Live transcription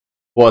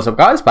What's up,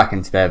 guys? Back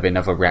in today with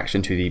another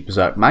reaction to the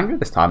Berserk manga.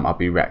 This time I'll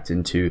be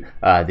reacting to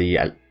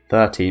the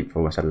 13th,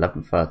 almost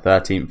 11th,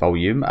 13th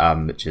volume,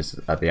 which is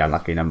the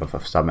unlucky number for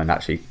some, and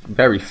actually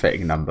very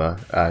fitting number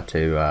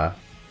to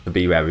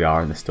be where we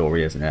are in the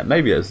story, isn't it?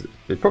 Maybe it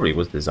probably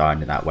was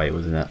designed in that way,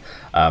 wasn't it?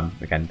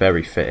 Again,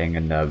 very fitting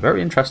and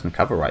very interesting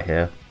cover right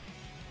here.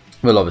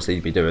 We'll obviously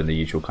be doing the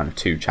usual kind of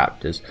 2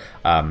 chapters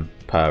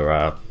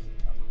per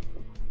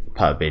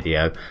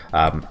video.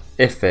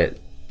 If it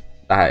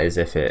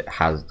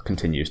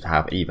continues to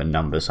have even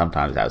numbers.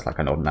 Sometimes it has like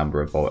an odd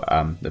number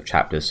of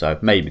chapters, so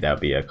maybe there'll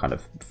be a kind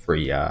of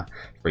free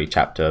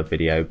chapter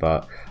video.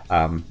 But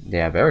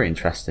yeah, very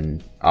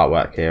interesting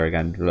artwork here.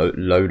 Again,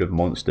 load of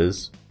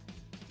monsters.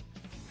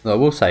 I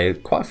will say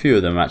quite a few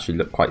of them actually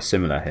look quite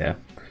similar here.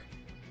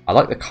 I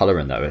like the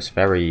colouring though. It's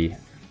very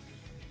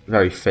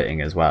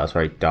fitting as well. It's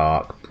very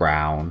dark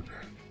brown.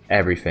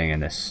 Everything in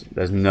this,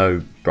 there's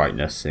no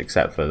brightness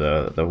except for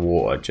the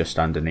water just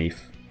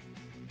underneath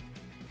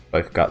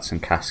both Guts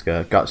and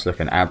Casca. Guts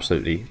looking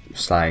absolutely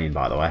slain,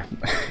 by the way.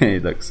 He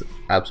looks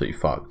absolutely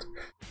fucked.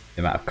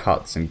 The amount of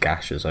cuts and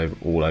gashes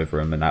all over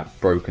him, and that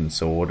broken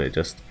sword, it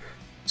just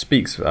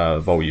speaks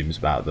volumes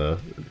about the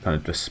kind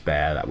of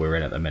despair that we're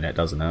in at the minute,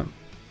 doesn't it?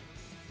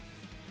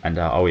 And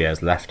oh yeah,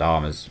 his left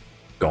arm is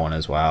gone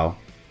as well.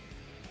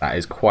 That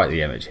is quite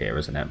the image here,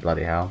 isn't it?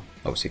 Bloody hell.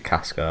 Obviously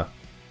Casca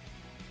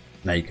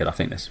naked. I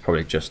think this is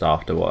probably just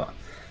after what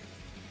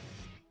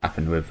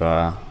happened with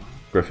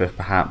Griffith,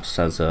 perhaps,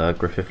 as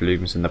Griffith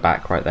looms in the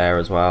back right there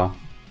as well.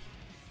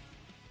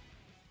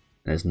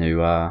 There's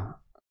new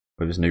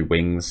with his new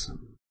wings.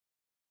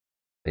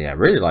 But yeah,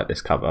 really like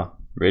this cover.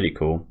 Really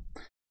cool,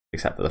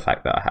 except for the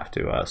fact that I have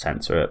to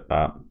censor it,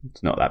 but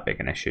it's not that big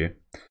an issue.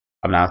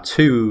 I'm now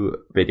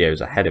 2 videos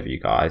ahead of you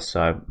guys,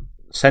 so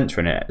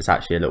censoring it is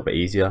actually a little bit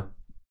easier,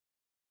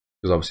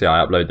 because obviously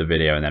I upload the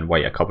video and then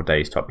wait a couple of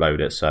days to upload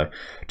it. So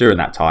during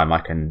that time,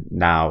 I've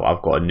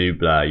got a new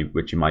blur,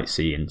 which you might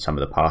see in some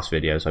of the past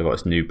videos. I've got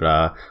this new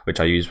blur, which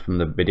I use from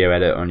the video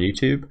edit on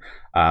YouTube,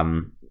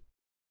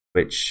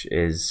 which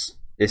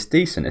it's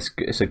decent.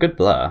 It's a good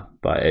blur,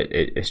 but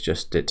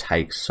it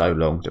takes so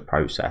long to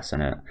process,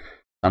 and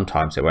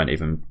sometimes it won't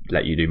even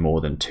let you do more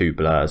than 2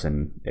 blurs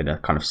in a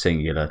kind of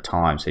singular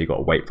time. So you've got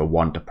to wait for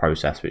one to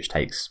process, which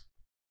takes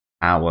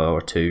hour or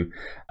 2,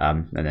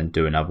 and then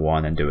do another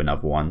one and do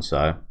another one.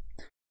 So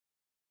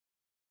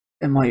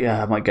it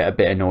might get a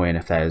bit annoying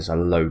if there's a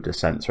load to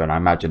censor, and I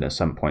imagine at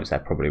some points there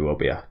probably will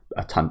be a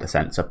ton to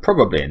censor,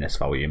 probably in this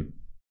volume,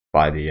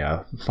 by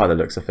the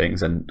looks of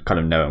things, and kind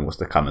of knowing what's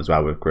to come as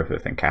well with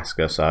Griffith and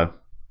Casca. So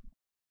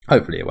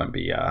hopefully it won't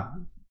be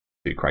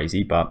too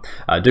crazy. But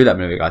do let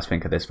me know what you guys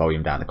think of this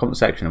volume down in the comment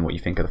section, and what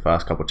you think of the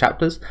first couple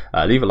chapters.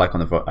 Leave a like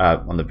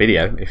on the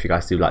video if you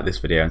guys do like this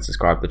video, and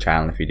subscribe to the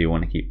channel if you do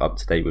want to keep up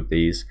to date with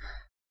these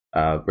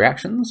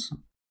reactions,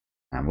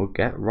 and we'll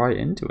get right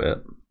into it.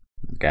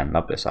 Again,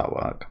 love this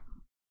artwork.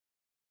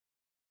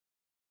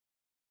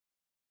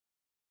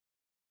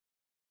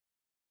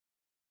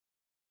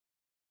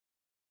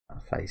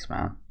 Face,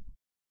 man.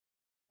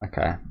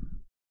 Okay,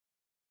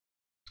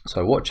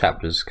 so what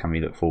chapters can we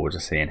look forward to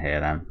seeing here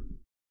then?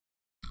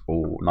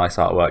 Oh, nice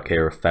artwork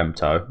here of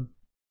Femto,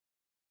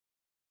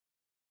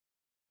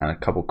 and a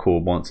couple cool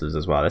monsters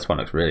as well. This one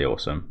looks really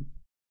awesome.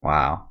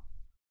 Wow,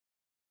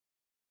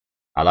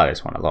 I like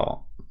this one a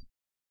lot.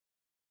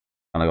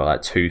 And I got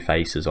like 2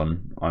 faces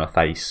on a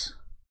face,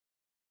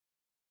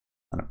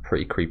 and a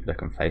pretty creepy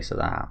looking face of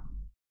that.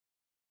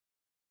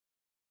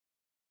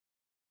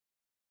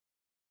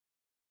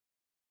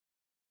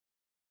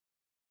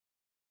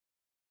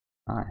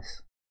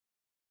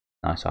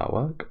 Nice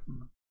artwork.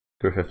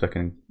 Griffith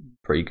looking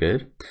pretty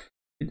good.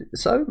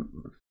 So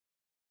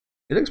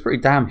it looks pretty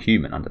damn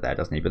human under there,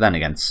 doesn't he? But then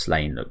again,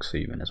 Slain looks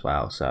human as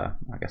well, so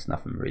I guess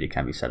nothing really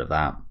can be said of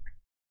that.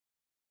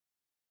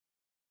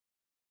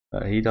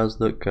 But he does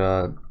look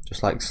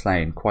just like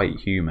Slain,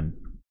 quite human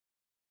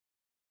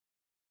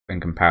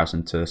in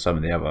comparison to some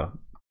of the other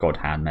God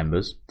Hand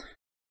members.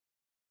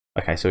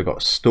 Okay, so we've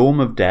got Storm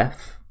of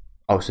Death.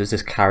 Oh, so is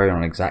this carrying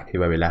on exactly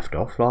where we left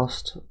off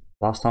last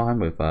time?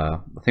 With I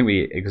think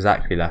we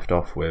exactly left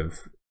off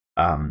with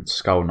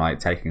Skull Knight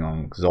taking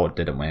on Zodd,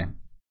 didn't we?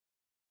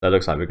 So it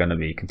looks like we're going to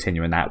be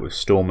continuing that with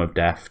Storm of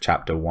Death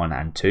chapter 1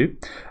 and 2.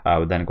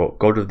 We've then got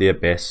God of the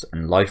Abyss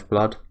and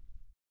Lifeblood,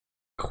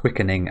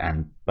 Quickening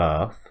and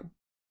Birth.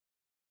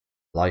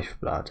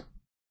 Lifeblood.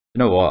 You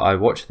know what? I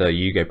watched the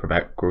Yu-Gi-Oh!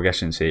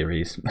 Progression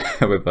series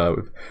with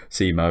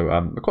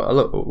Simo. Quite a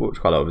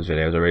lot of his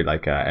videos. I really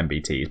like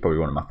MBT. He's probably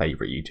one of my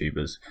favourite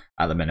YouTubers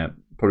at the minute.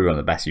 Probably one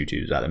of the best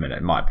YouTubers at the minute,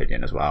 in my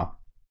opinion, as well.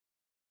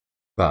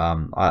 But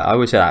I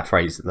always say that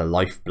phrase, the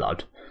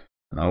lifeblood,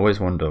 and I always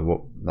wonder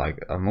what, like,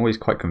 I'm always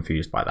quite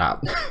confused by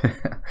that.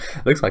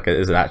 Looks like it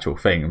is an actual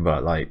thing,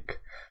 but like,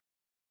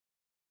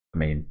 I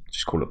mean,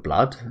 just call it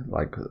blood.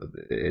 Like,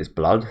 it is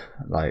blood.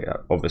 Like,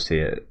 obviously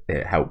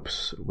it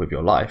helps with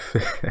your life.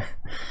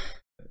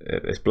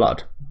 It's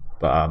blood,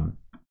 but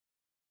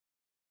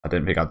I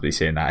didn't think I'd be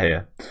seeing that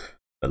here.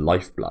 The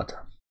lifeblood,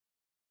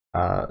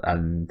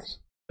 and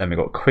then we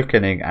got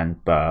Quickening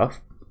and Birth.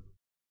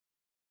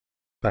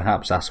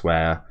 Perhaps that's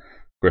where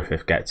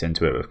Griffith gets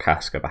into it with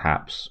Casca,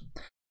 perhaps.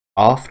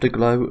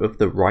 Afterglow of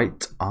the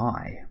right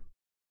eye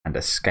and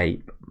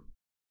escape.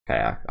 Okay,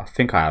 I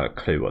think I have a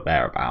clue what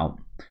they're about.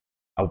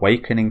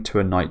 Awakening to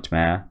a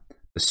nightmare,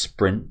 the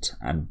sprint,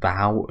 and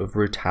vow of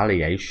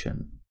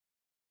retaliation.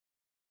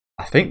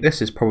 I think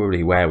this is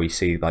probably where we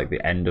see like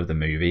the end of the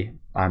movie,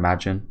 I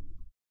imagine.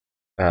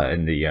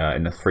 In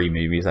the 3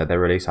 movies that they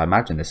released, I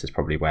imagine this is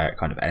probably where it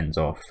kind of ends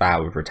off.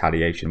 Vow of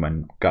retaliation,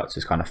 when Guts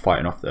is kind of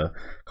fighting off the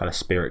kind of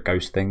spirit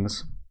ghost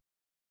things.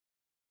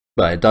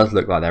 But it does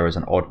look like there is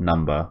an odd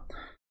number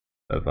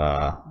of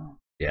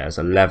yeah, there's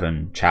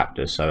 11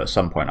 chapters, so at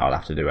some point I'll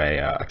have to do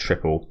a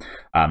triple.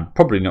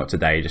 Probably not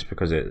today, just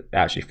because it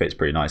actually fits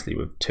pretty nicely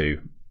with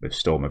 2, with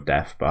Storm of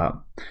Death, but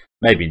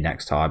maybe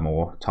next time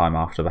or time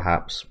after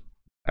perhaps.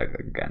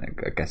 Again,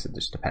 I guess it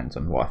just depends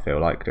on what I feel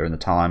like during the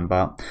time,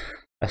 but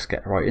let's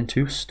get right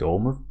into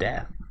Storm of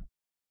Death.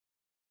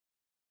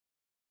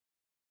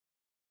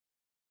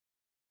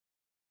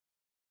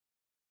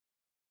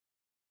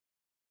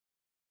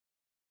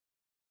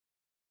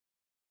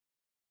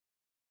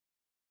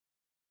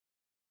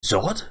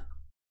 Zodd?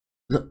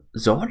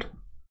 Zodd?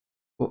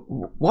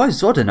 Why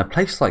is Zodd in a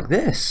place like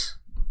this?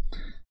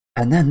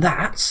 And then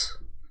that?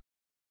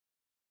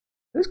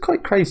 It's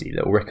quite crazy.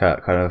 Little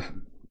Rickert kind of...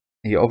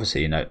 He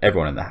obviously, you know,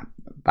 everyone in the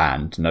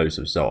band knows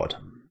of Zodd.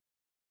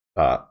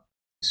 But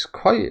it's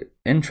quite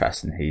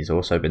interesting. He's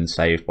also been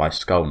saved by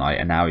Skull Knight,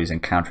 and now he's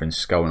encountering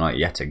Skull Knight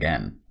yet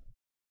again.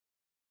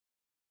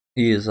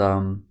 He is,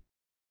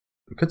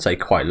 we could say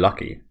quite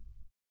lucky.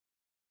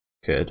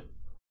 Could.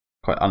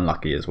 Quite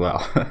unlucky as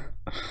well.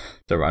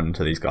 To run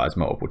into these guys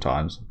multiple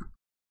times.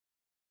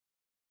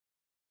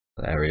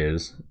 There he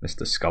is,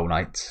 Mr. Skull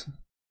Knight.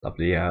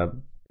 Lovely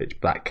pitch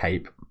black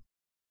cape.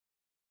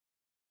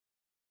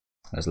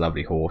 There's a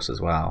lovely horse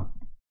as well.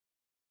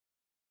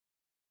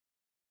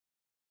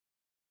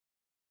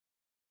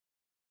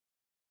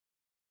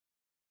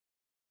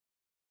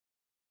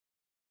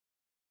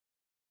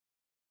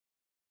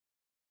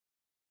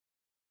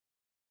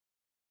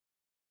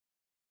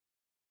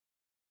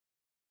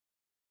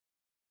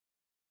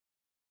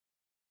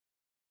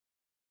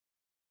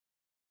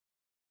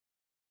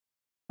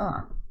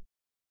 Ah,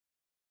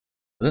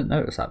 I didn't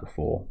notice that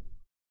before.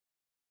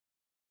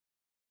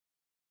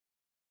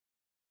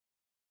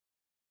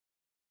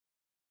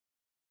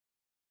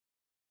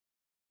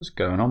 What's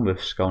going on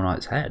with Skull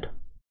Knight's head?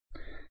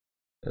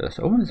 It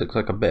almost looks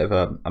like a bit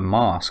of a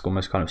mask,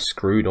 almost kind of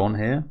screwed on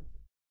here.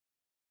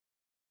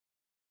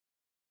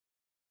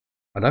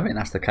 I don't think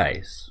that's the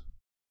case.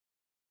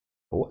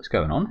 But what's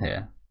going on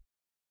here?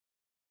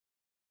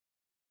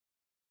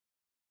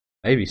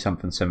 Maybe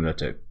something similar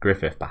to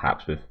Griffith,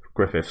 perhaps, with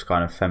Griffith's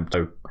kind of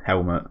femto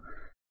helmet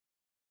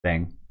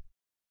thing.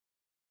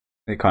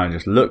 It kind of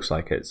just looks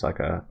like it's like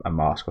a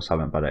mask or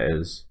something, but it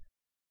is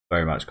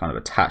very much kind of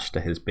attached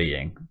to his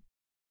being.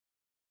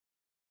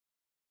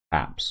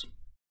 Perhaps.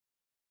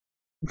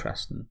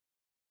 Interesting.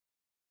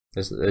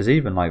 There's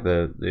even like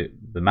the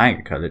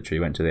manga literally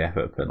went to the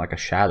effort of putting like a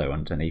shadow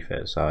underneath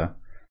it, so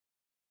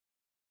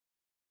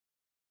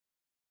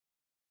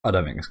I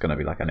don't think it's going to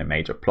be like any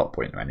major plot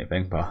point or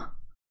anything, but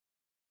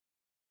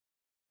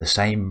the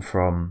same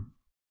from...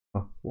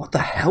 What the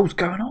hell's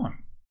going on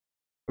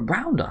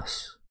around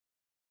us?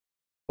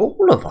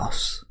 All of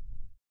us.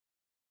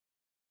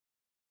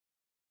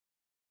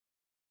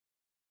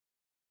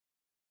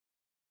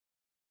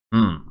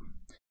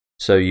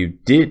 So you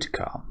did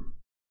come.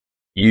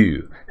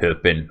 You who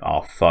have been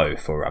our foe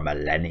for a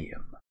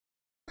millennium.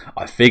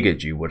 I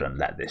figured you wouldn't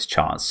let this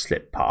chance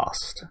slip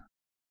past.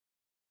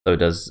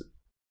 Does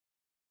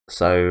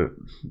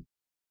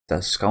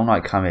Skull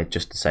Knight come here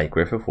just to save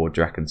Griffith, or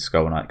do you reckon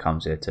Skull Knight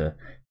comes here to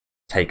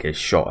take his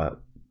shot at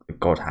the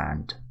God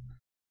Hand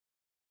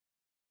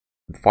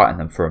and fighting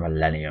them for a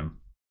millennium?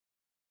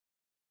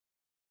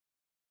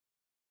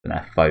 Been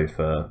their foe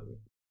for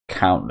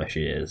countless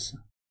years,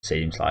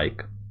 seems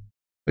like,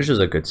 which is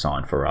a good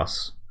sign for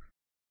us.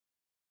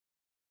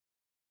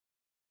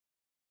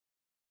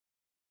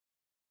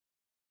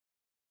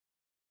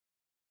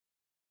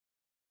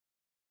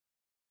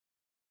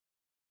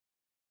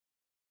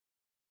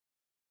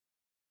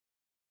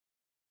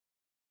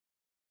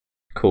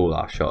 Cool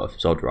last shot of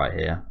Zodd right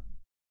here.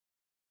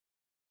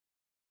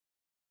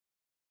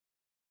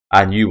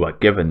 And you were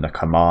given the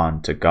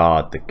command to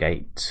guard the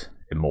gate,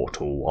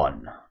 Immortal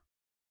One.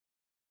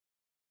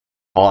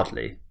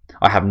 Hardly.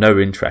 I have no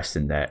interest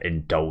in their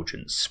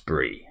indulgent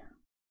spree.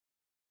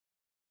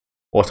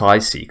 What I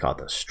seek are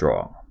the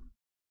strong.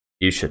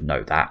 You should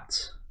know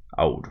that,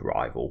 old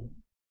rival.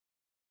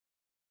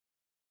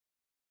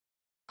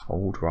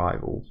 Old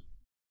rival.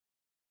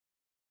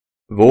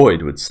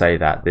 Void would say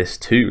that this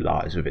too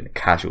lies within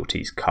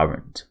casualty's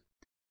current.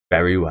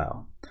 Very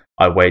well.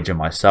 I wager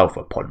myself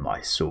upon my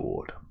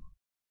sword.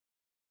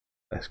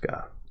 Let's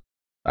go.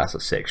 That's a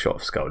sick shot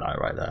of Skull Knight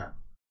right there.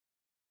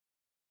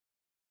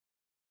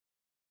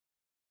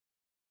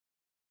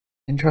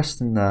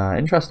 Interesting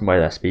way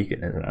they're speaking,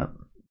 isn't it?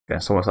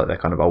 It's almost like they're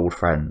kind of old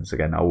friends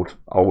again,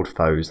 old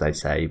foes they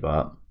say,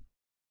 but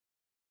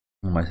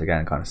Almost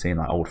again, kind of seeing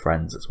like old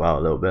friends as well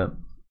a little bit.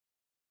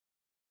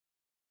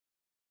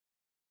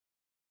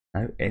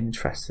 No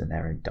interest in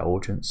their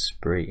indulgent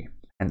spree,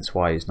 hence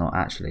why he's not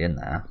actually in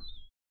there.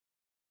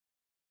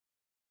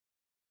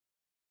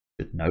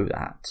 Should know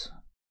that.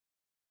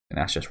 And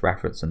that's just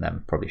referencing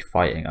them probably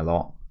fighting a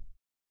lot.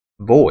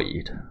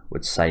 Void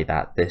would say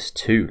that this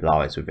too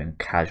lies within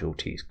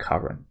Casualty's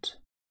current.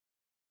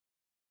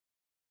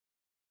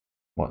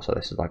 What? So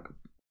this is like,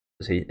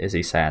 is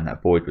he saying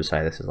that Void would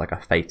say this is like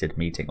a fated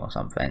meeting or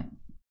something?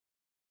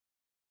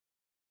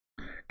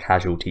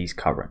 Casualty's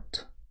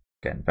current.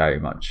 Again, very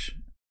much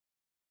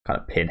kind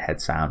of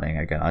pinhead sounding.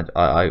 Again,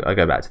 I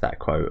go back to that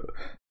quote.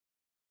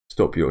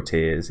 Stop your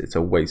tears, it's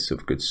a waste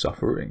of good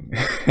suffering.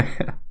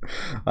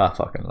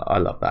 I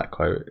love that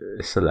quote.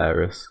 It's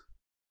hilarious.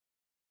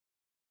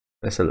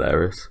 It's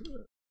hilarious.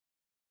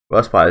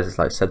 Worst part is it's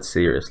like said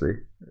seriously,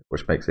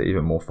 which makes it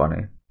even more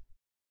funny.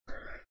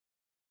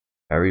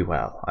 Very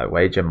well, I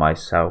wager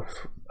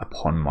myself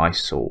upon my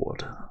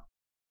sword.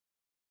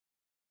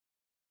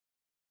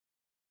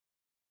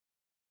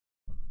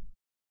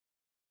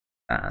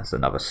 That's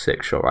another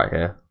sick shot right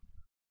here.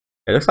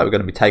 It looks like we're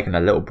going to be taking a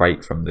little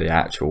break from the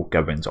actual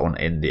goings on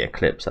in the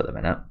eclipse at the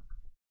minute.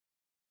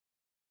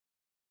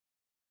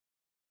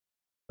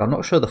 I'm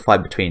not sure the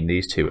fight between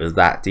these two was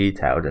that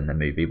detailed in the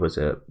movie, was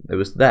it? It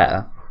was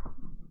there.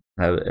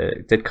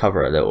 It did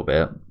cover a little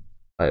bit.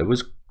 It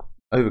was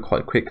over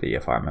quite quickly,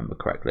 if I remember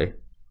correctly.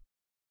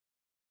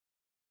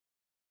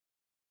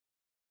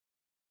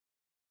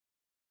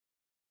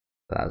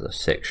 That was a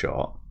sick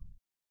shot.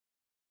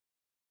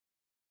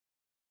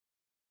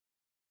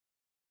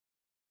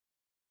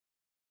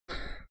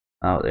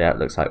 Oh yeah, it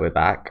looks like we're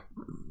back.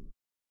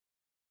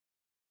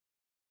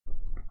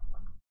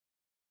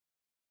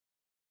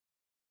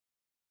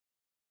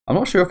 I'm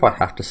not sure if I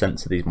have to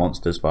censor these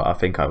monsters, but I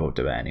think I will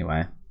do it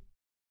anyway.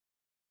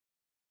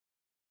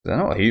 They're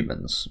not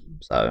humans,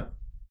 so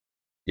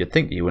you'd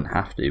think you wouldn't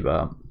have to,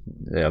 but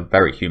they are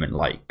very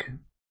human-like.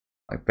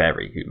 Like,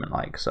 very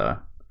human-like, so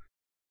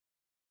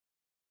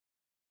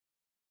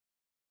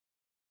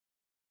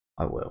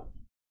I will.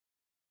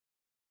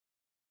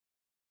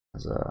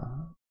 There's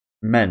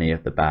many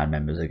of the band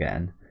members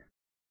again.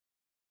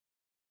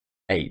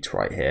 8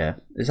 right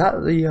here. Is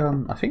that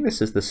the I think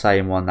this is the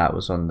same one that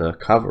was on the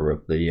cover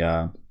of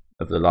the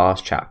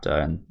last chapter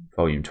in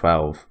volume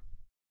 12.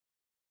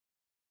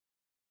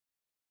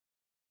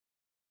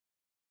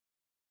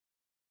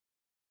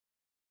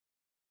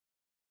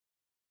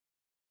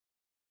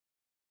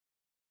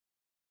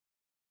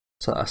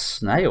 So a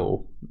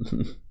snail.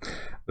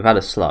 We've had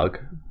a slug.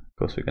 Of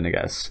course, we're going to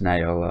get a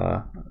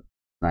snail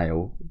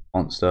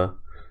monster.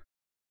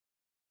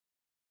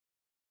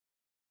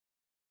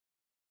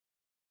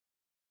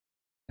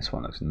 This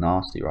one looks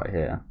nasty right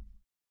here.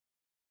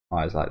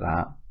 Eyes like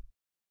that.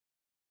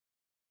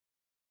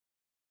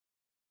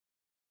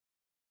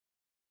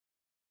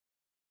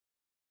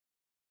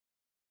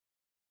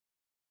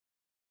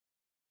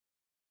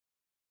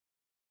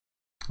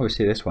 Oh, we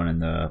see this one in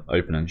the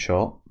opening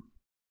shot.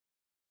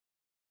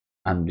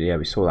 And yeah,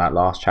 we saw that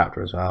last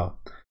chapter as well.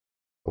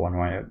 The one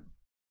where you're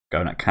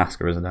going at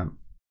Casca, isn't it?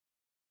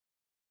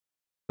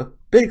 The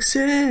big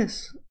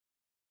sis!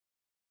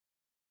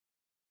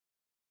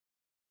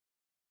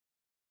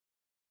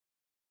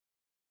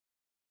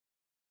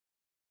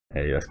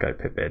 Hey, let's go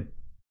Pippin.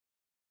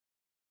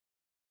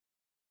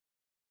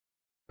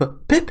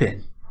 But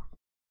Pippin!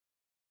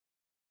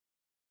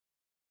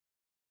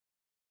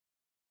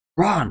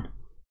 Run!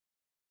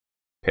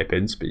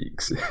 Pippin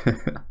speaks.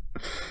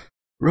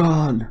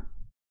 Run!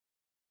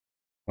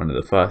 One of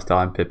the first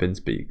time Pippin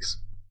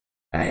speaks.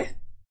 Hey?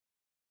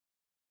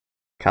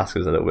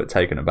 Casca's a little bit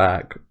taken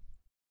aback.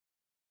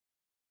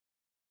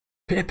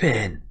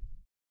 Pippin!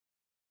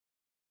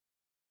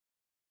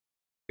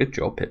 Good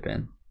job,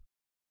 Pippin.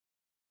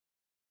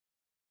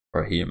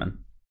 For a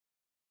human.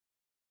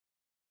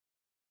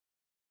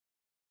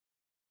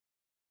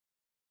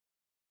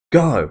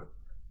 Go!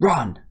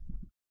 Run!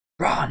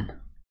 Run!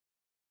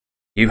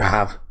 You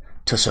have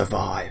to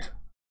survive.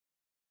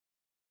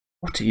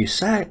 What do you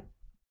say?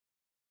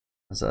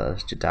 As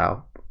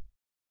Jedeau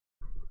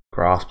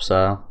grasps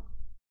her.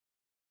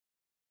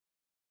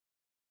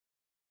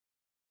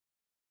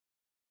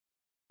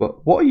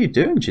 What are you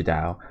doing,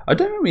 Jedeau? I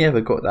don't think we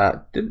ever got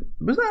that.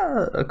 Was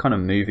that a kind of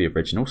movie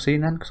original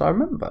scene then? Because I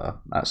remember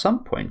at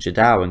some point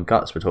Jedeau and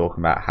Guts were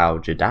talking about how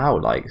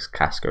Jedeau likes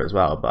Casca as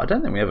well, but I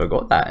don't think we ever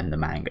got that in the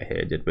manga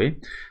here, did we?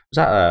 Was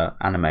that an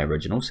anime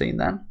original scene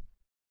then?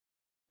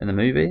 In the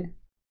movie?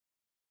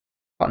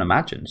 Can't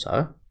imagine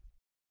so.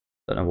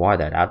 Don't know why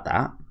they'd add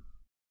that.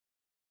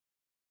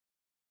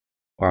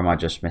 Or am I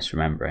just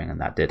misremembering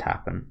and that did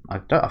happen?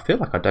 I feel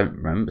like I don't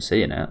remember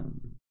seeing it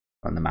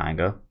on the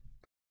manga.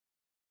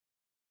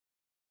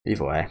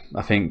 Either way,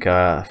 I think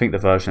the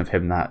version of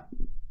him that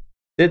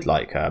did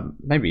like her,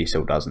 maybe he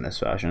still does in this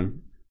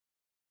version,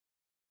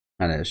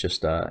 and it's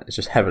just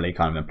heavily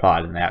kind of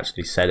implied, and they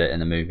actually said it in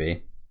the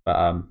movie.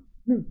 But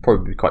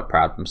probably be quite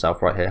proud of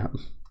himself right here.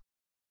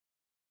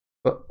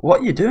 But what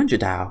are you doing,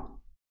 Jedeau?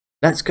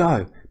 Let's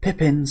go.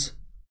 Pippin's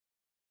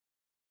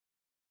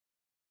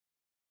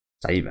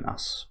saving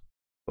us.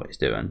 What he's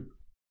doing.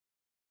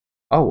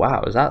 Oh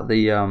wow, is that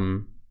the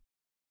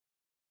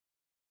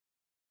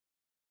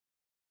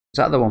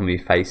one we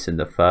faced in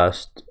the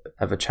first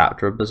ever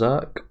chapter of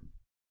Berserk?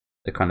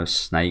 The kind of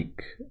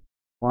snake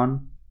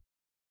one?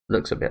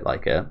 Looks a bit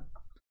like it.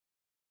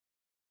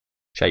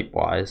 Shape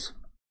wise.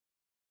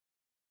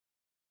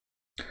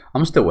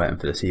 I'm still waiting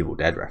for this Evil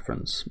Dead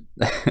reference.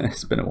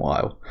 It's been a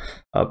while.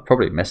 I've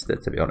probably missed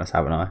it, to be honest,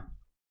 haven't I?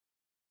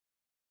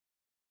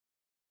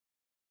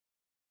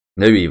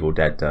 New Evil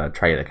Dead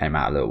trailer came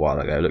out a little while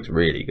ago. It looks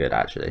really good,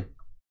 actually.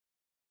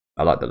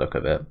 I like the look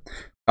of it.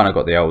 Kind of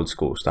got the old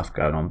school stuff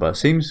going on, but it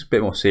seems a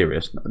bit more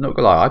serious. Not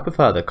gonna lie, I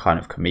prefer the kind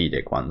of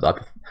comedic ones.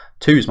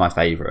 2 is my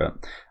favourite.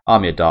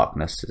 Army of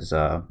Darkness is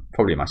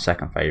probably my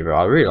second favourite.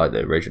 I really like the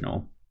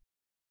original.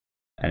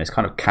 And it's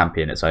kind of campy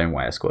in its own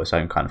way. It's got its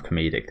own kind of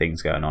comedic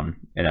things going on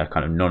in a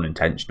kind of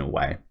non-intentional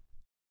way.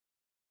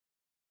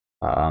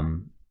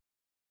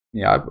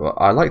 Yeah,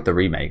 I like the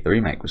remake. The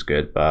remake was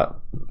good, but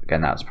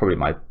again, that's probably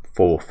my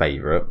 4th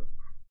favourite.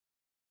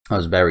 That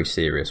was a very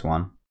serious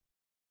one.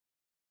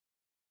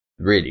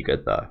 Really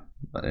good though,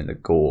 in the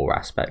gore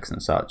aspects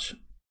and such.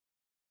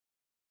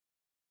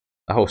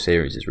 The whole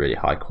series is really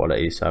high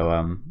quality,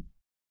 so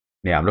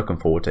yeah, I'm looking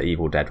forward to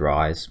Evil Dead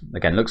Rise.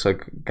 Again, looks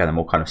like again a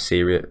more kind of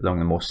serious, along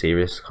the more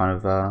serious kind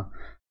of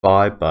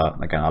vibe.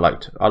 But again, I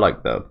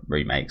like the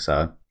remake,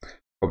 so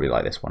probably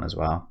like this one as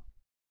well.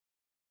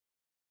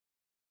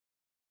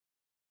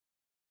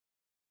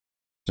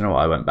 Do you know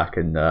what I went back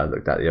and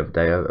looked at the other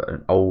day?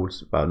 An old,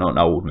 well, not an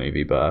old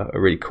movie, but a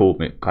really cool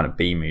kind of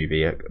B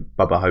movie,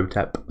 Bubba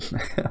Hotep.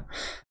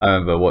 I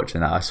remember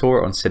watching that. I saw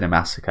it on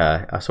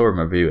Cinemassacre. I saw him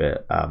review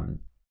it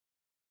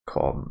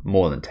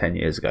more than 10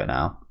 years ago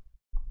now.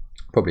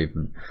 Probably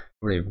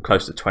even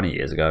close to 20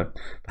 years ago,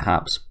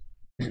 perhaps.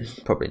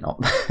 Probably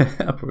not.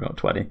 Probably not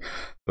 20,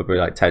 probably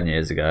like 10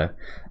 years ago.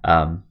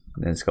 And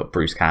it's got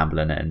Bruce Campbell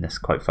in it, and it's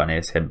quite funny.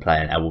 It's him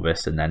playing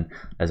Elvis, and then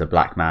there's a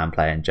black man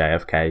playing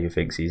JFK who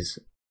thinks he's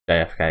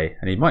JFK,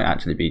 and he might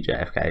actually be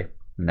JFK.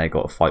 And they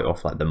got to fight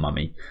off like the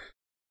mummy,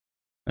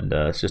 and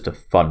it's just a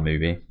fun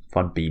movie,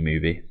 fun B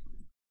movie.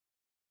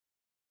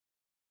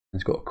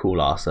 It's got a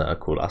cool ass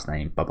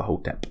name, Bubba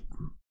Hotep.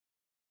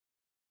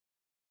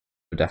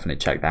 So definitely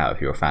check that out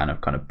if you're a fan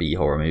of kind of B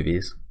horror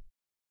movies.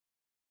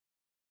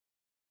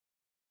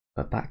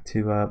 But back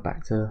to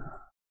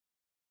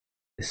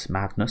this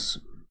madness.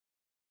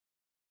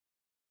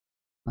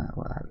 Look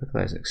at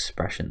those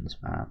expressions,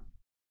 man.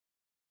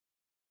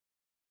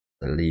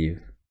 They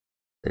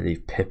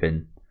leave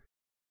Pippin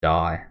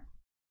die.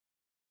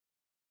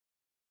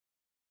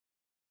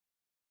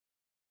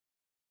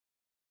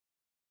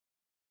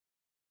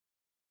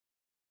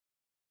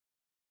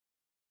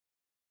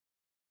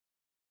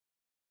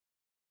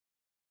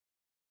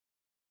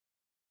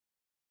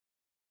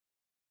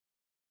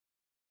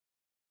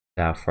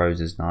 Yeah, throws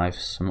his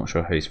knives. I'm not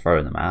sure who he's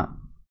throwing them at.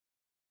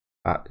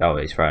 Oh,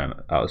 he's throwing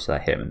them. Oh, so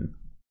him.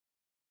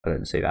 I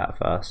didn't see that at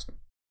first.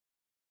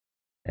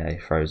 Yeah, he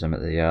throws them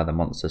at the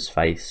monster's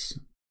face.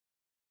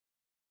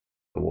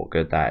 But what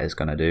good that is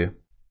going to do.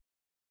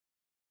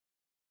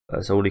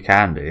 That's all he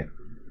can do.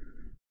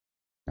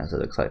 As it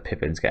looks like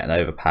Pippin's getting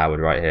overpowered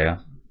right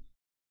here.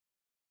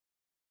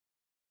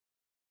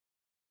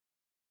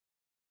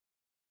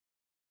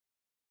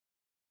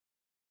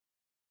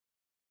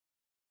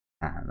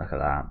 And look at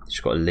that.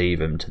 Just got to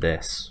leave him to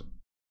this.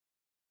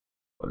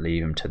 Got to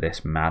leave him to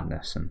this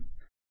madness and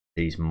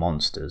these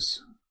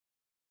monsters.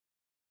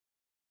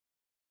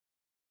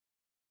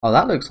 Oh,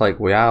 that looks like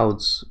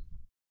Weald's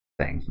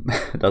thing,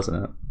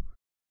 doesn't it?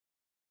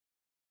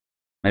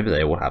 Maybe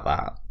they all have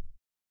that.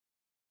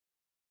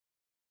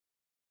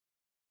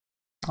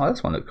 Oh,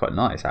 this one looked quite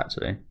nice,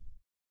 actually.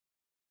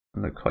 It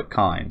looked quite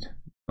kind,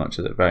 much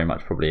as it very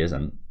much probably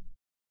isn't.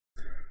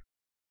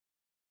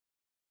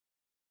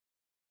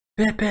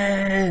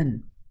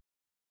 Pippin!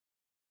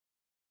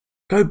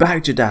 Go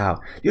back, Jedeau.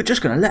 You're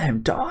just going to let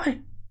him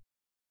die?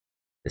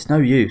 It's no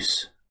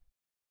use.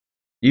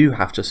 You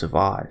have to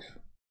survive.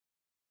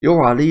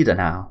 You're our leader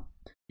now.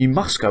 You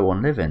must go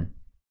on living.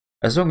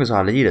 As long as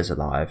our leader's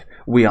alive,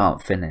 we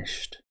aren't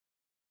finished.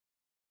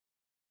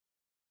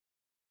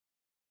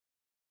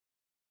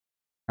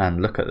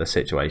 And look at the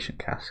situation,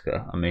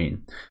 Casca. I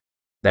mean,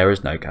 there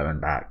is no going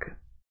back.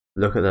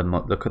 Look at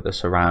the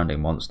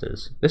surrounding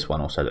monsters. This one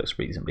also looks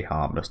reasonably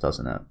harmless,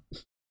 doesn't it?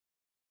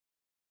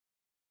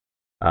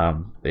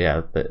 But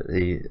yeah,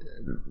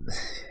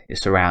 you're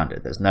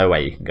surrounded. There's no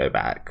way you can go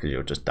back because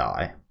you'll just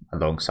die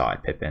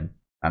alongside Pippin.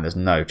 And there's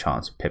no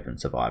chance of Pippin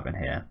surviving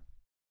here.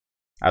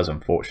 As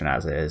unfortunate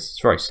as it is,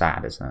 it's very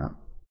sad, isn't it?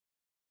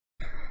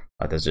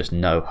 Like, there's just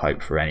no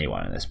hope for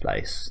anyone in this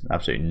place.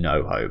 Absolutely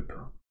no hope.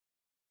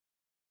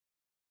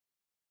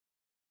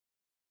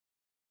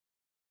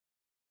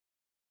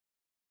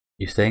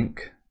 You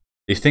think?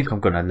 You think I'm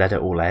gonna let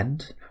it all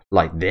end?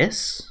 Like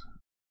this?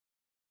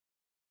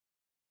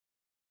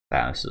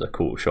 Damn, this is a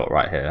cool shot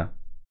right here.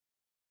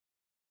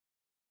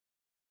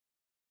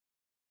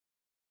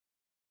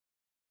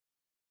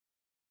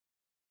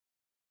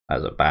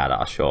 That was a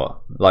badass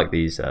shot. I like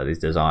these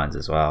designs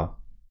as well.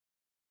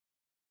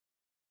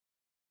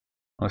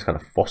 Looks kind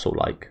of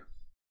fossil-like.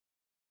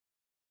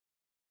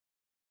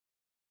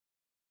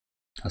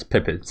 As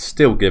Pippin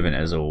still giving it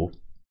his all.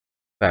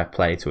 Fair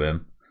play to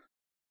him.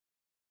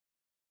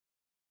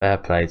 Fair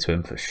play to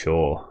him for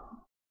sure.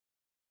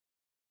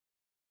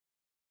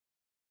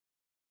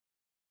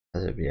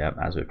 As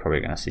we're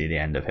probably going to see the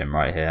end of him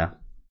right here.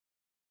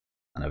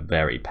 And a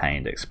very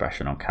pained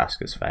expression on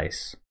Casca's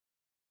face.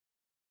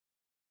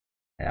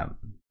 Yeah,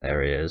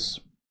 there he is.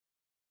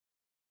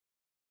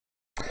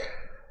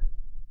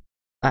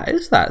 That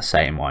is that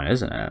same one,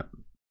 isn't it?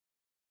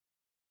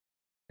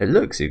 It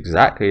looks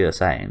exactly the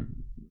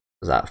same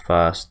as that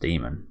first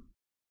demon.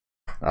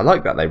 I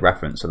like that they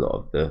reference a lot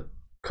of the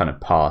kind of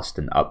past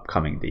and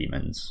upcoming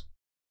demons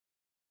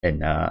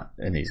in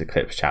these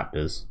Eclipse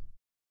chapters.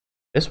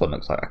 This one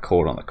looks like a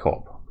call on the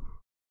cob.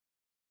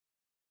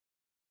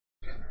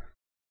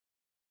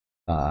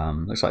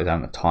 Looks like he's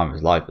having the time of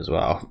his life as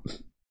well.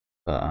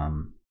 But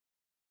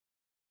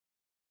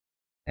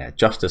yeah,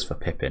 justice for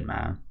Pippin,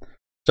 man.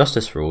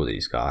 Justice for all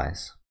these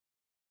guys.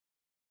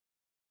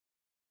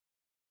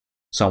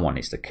 Someone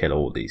needs to kill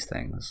all these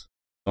things.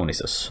 Someone needs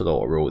to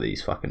slaughter all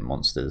these fucking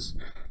monsters.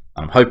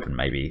 And I'm hoping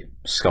maybe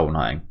Skull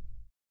Knight and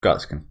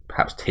Guts can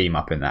perhaps team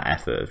up in that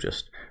effort of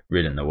just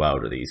ridding the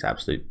world of these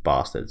absolute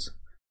bastards.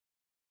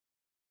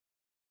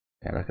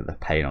 Yeah, look at the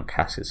pain on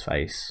Casca's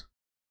face.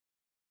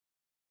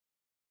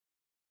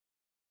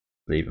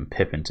 Leaving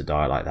Pippin to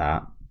die like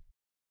that.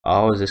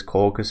 Oh, is this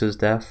Corkus's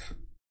death?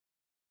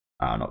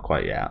 Oh, not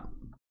quite yet.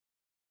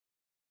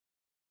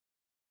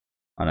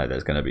 I know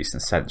there's going to be some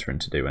censoring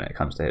to do when it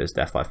comes to his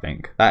death, I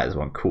think. That is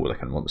one cool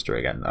looking monster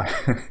again,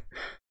 though. It's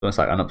almost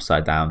like an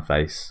upside down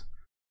face.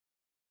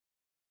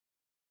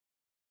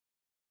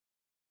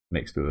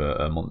 Mixed with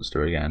a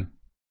monster again.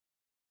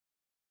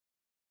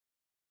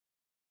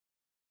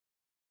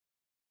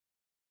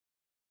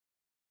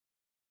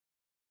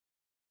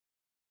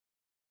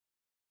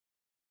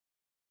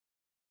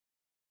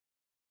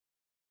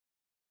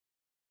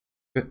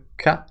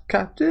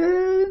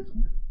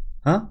 Captain!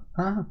 Huh?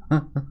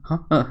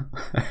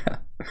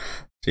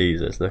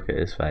 Jesus, look at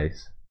his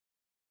face.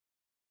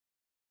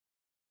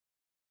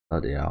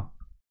 Bloody hell.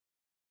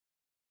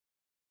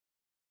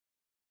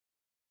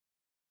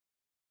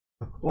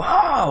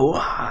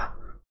 Whoa!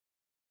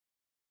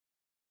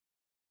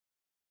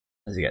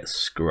 As he gets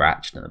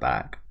scratched in the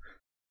back.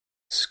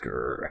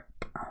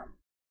 Scrap.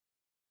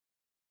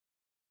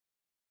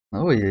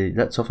 Oh, he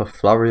lets off a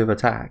flurry of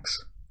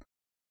attacks.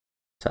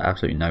 To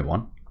absolutely no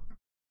one.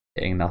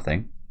 Hitting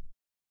nothing.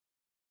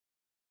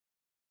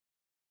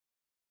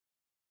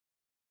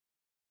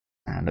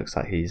 And looks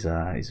like he's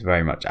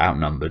very much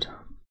outnumbered.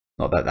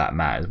 Not that that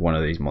matters. One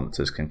of these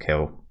monsters can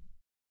kill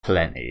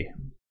plenty,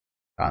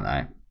 can't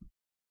they?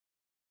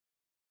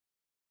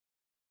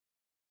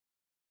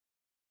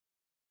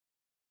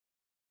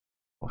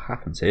 What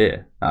happens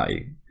here? Oh,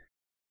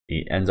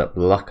 he ends up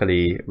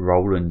luckily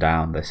rolling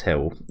down this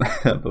hill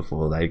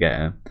before they get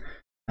him.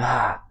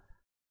 Ah.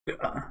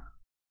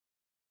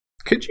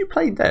 Could you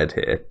play dead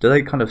here? Do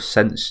they kind of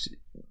sense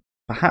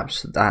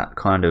perhaps that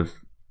kind of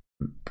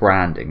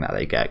branding that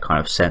they get kind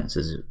of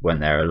senses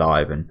when they're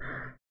alive and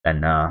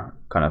then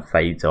kind of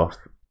fades off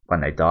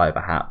when they die,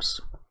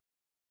 perhaps?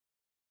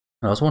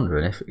 I was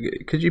wondering if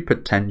could you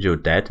pretend you're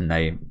dead and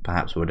they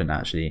perhaps wouldn't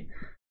actually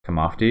come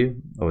after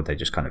you, or would they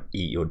just kind of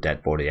eat your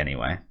dead body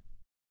anyway?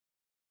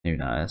 Who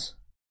knows?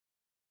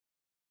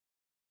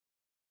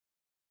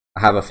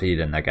 I have a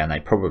feeling again they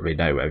probably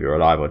know whether you're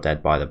alive or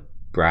dead by the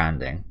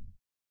branding.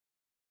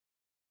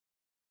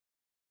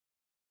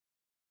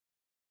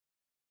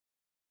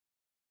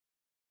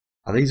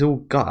 Are these all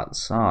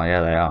guts? Oh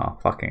yeah, they are.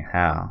 Fucking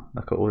hell.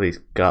 Look at all these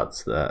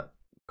guts that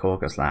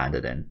Corkus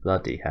landed in.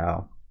 Bloody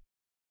hell.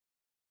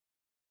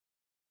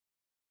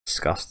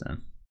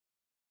 Disgusting.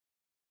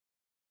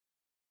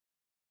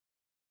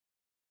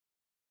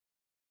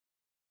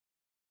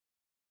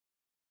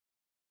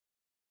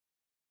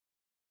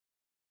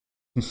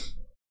 Just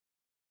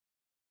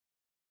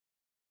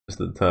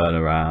the turn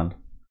around.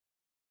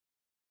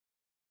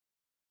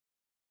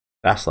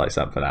 That's like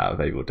something out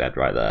of Evil Dead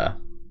right there.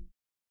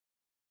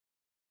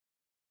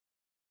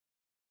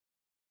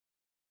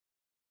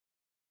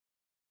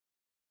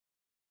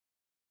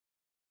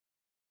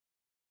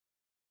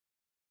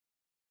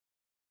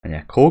 And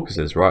yeah, Corkus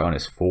is right on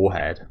his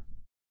forehead.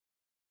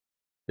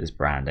 His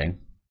branding.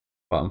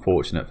 But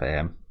unfortunate for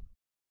him.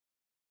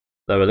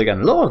 Though again,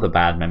 a lot of the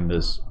bad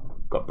members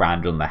got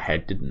branded on their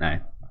head, didn't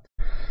they?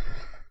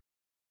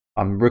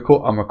 I'm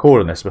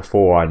recording this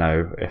before I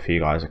know if you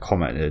guys have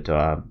commented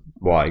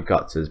why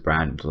Guts is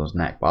branded on his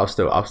neck, but I've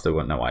still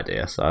got no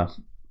idea, so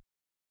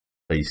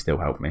please still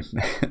help me.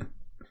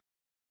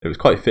 It was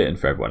quite fitting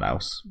for everyone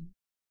else.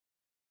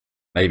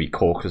 Maybe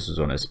Corkus was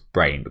on his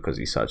brain because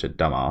he's such a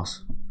dumbass.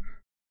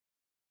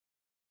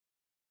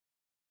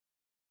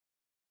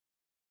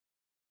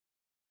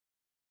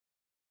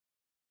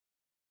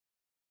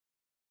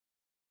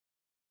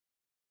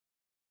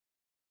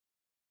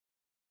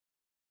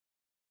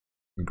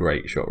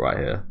 Great shot right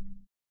here.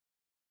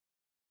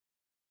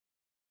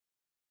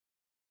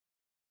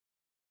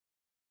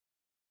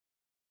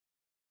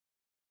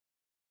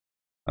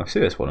 I see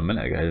this one a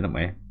minute ago, didn't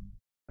we?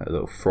 A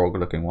little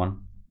frog-looking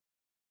one.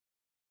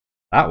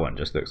 That one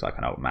just looks like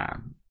an old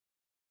man.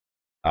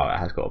 Oh, it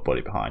has got a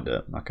body behind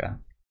it. Okay.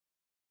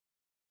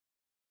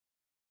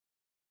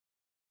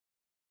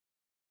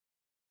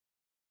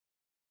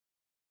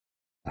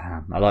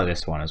 Damn, I like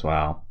this one as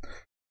well.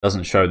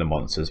 Doesn't show the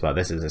monsters, but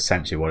this is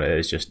essentially what it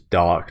is. Just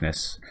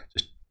darkness.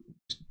 Just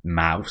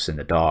mouse in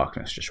the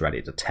darkness, just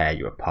ready to tear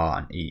you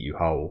apart and eat you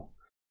whole.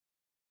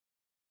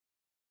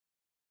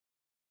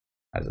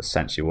 That's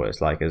essentially what it's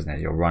like, isn't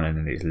it? You're running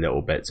in these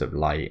little bits of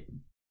light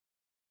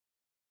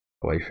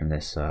away from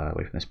this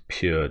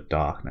pure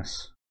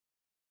darkness.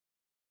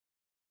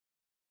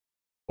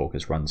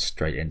 Corkus runs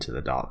straight into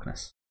the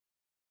darkness.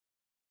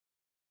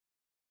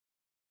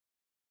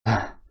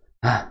 A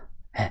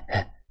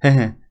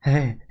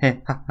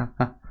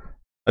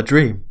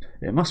dream.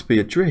 It must be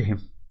a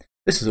dream.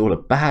 This is all a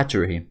bad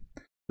dream.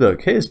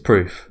 Look, here's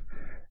proof.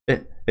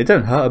 It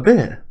don't hurt a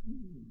bit.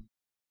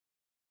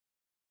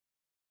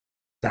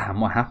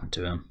 Damn, what happened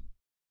to him?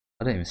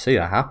 I didn't even see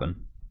that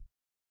happen.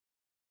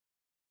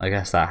 I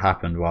guess that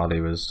happened while he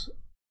was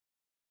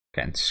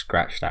getting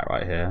scratched at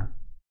right here.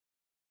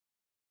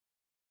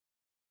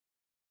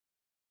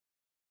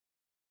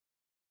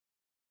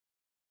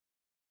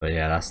 But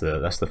yeah, that's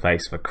the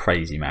face of a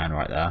crazy man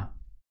right there.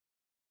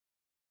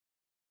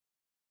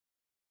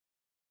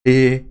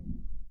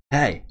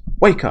 Hey,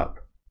 wake up!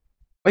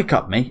 Wake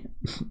up, me!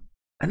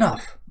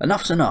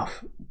 Enough's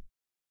enough!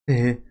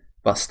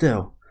 But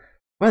still,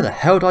 where the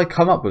hell did I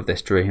come up with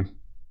this dream?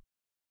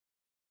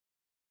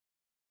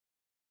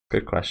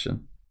 Good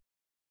question.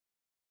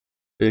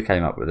 Who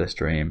came up with this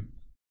dream?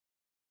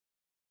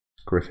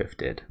 Griffith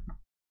did.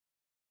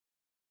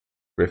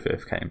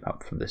 Griffith came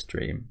up from this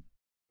dream.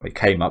 He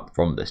came up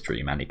from this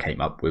dream and he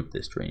came up with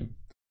this dream.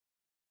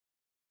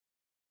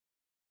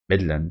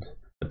 Midland,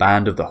 the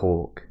band of the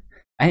hawk.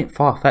 Ain't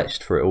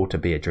far-fetched for it all to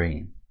be a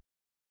dream.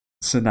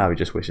 So now he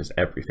just wishes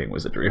everything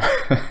was a dream.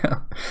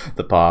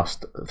 The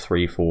past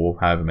 3, 4,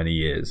 however many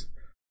years.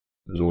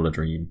 It was all a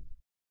dream.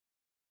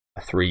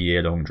 A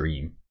 3-year-long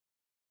dream.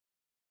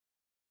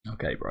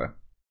 Okay, bro.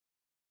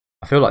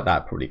 I feel like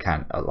that probably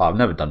can. I've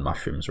never done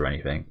mushrooms or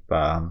anything, but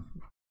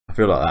I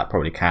feel like that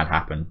probably can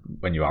happen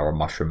when you are on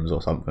mushrooms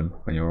or something.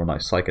 When you're on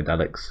like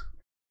psychedelics,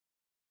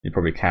 you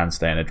probably can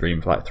stay in a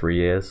dream for like 3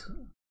 years.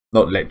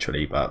 Not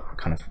literally, but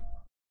kind of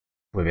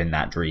within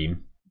that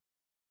dream.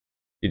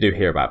 You do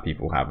hear about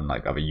people having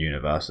like other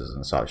universes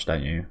and such,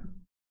 don't you?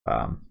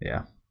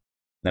 Yeah,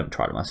 never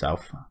tried it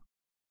myself.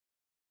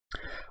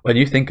 When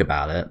you think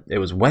about it, it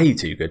was way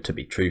too good to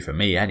be true for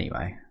me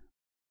anyway.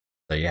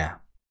 So yeah,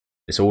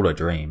 it's all a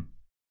dream.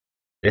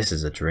 This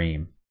is a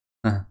dream.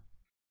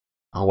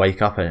 I'll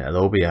wake up and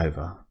it'll all be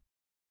over.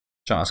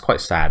 That's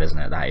quite sad, isn't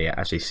it? That he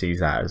actually sees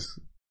that as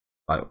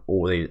like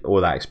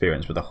all that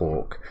experience with the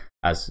hawk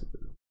as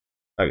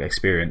an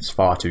experience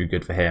far too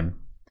good for him.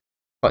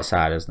 Quite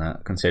sad, isn't it?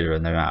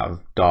 Considering the amount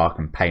of dark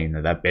and pain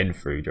that they've been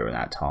through during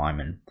that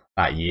time and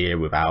that year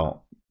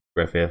without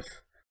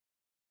Griffith,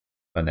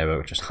 when they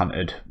were just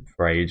hunted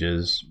for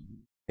ages.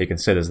 He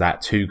considers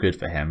that too good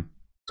for him.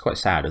 It's quite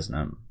sad, isn't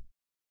it?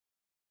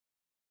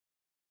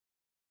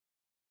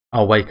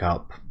 I'll wake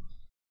up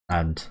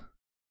and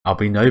I'll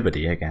be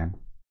nobody again.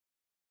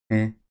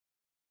 And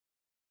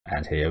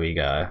here we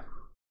go.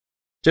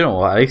 Do you know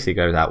what? At least he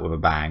goes out with a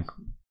bang.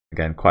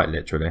 Again, quite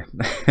literally.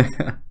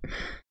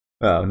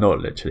 Well, not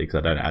literally, because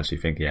I don't actually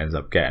think he ends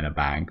up getting a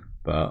bang,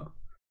 but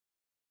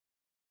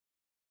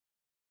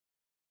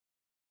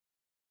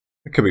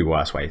it could be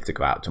worse ways to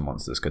go out to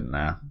monsters, couldn't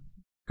there?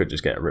 Could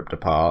just get ripped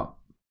apart.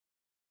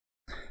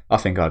 I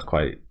think I'd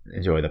quite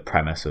enjoy the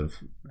premise of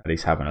at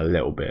least having a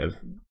little bit of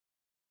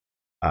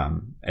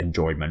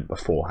enjoyment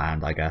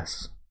beforehand, I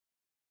guess.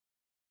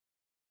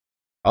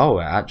 Oh,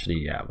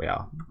 actually, yeah, we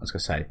are. I was going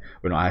to say,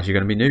 we're not actually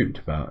going to be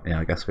nude, but yeah,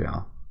 I guess we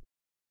are.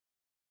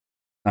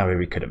 No,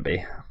 we couldn't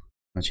be.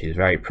 And she's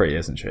very pretty,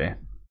 isn't she?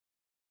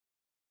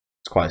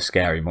 It's quite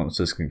scary.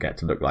 Monsters can get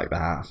to look like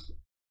that.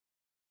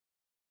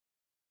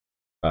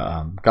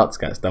 But Guts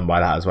gets done by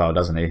that as well,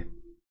 doesn't he?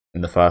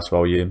 In the first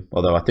volume.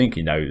 Although I think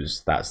he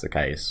knows that's the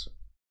case.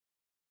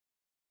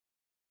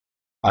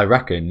 I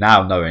reckon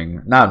now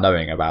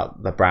knowing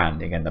about the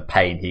branding and the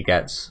pain he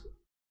gets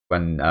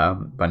when a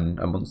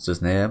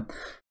monster's near,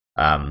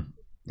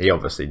 he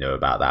obviously knew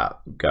about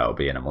that girl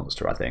being a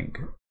monster. I think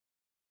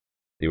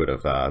he would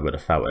have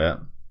felt it.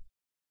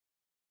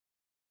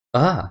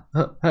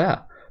 Yeah,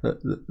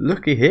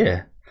 looky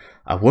here,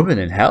 a woman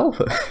in hell.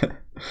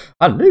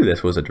 I knew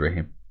this was a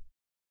dream.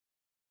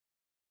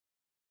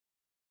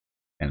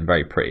 And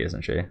very pretty,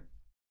 isn't she?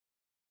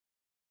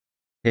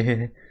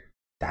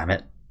 Damn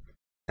it.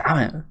 Damn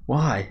it,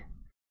 why?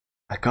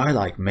 A guy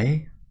like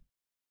me?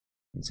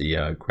 As he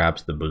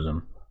grabs the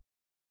bosom.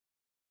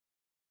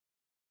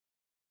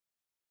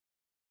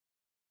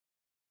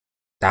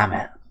 Damn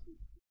it.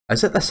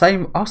 Is it the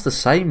same? Oh, it's the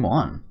same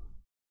one.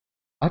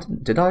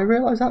 Did I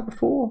realise that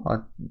before?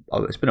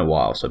 It's been a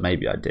while, so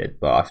maybe I did,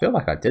 but I feel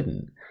like I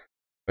didn't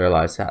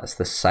realise that's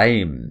the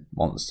same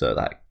monster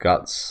that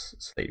Guts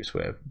sleeps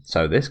with.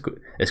 So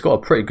it's got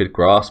a pretty good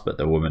grasp at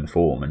the woman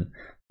form and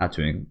how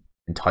to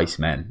entice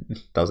men,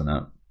 doesn't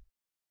it?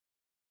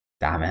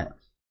 Damn it.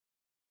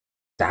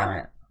 Damn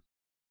it.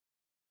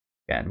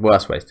 Again,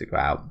 worst ways to go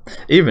out.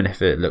 Even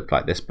if it looked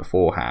like this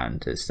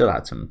beforehand, it still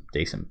had some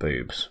decent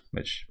boobs,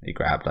 which he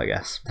grabbed, I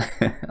guess.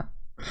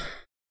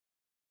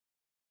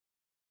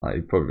 Like,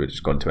 he probably would have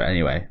just gone to it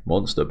anyway.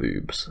 Monster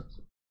boobs.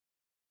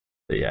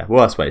 But yeah,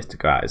 worse ways to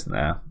go out, isn't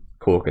there?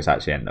 Corkus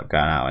actually ended up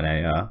going out in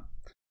a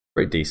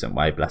pretty decent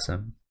way, bless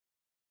him.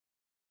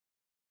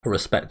 A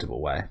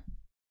respectable way.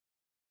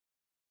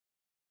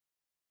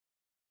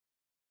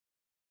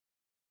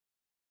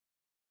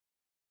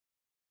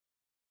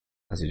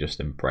 As he just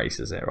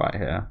embraces it right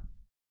here.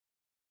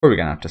 Probably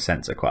going to have to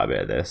censor quite a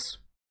bit of this.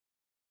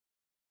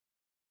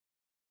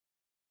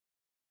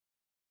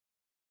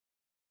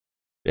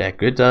 Yeah,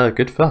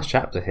 good first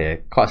chapter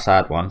here. Quite a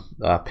sad one.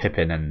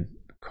 Pippin and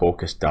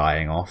Corkus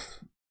dying off.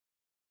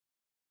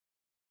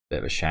 Bit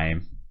of a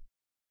shame.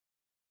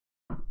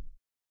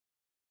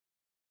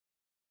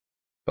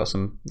 Got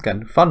some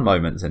again fun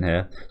moments in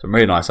here. Some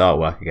really nice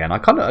artwork again. I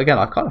kind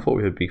of thought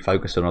we would be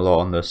focusing a lot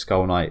on the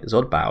Skull Knight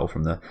Zodd battle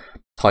from the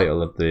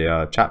title of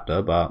the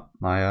chapter, but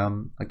I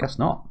guess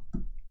not.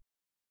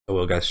 So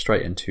we'll go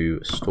straight into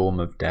Storm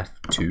of Death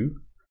 2.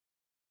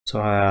 So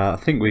I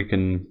think we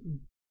can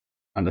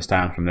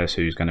understand from this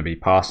who's going to be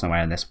passing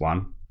away in this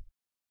one.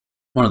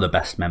 One of the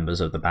best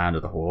members of the Band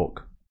of the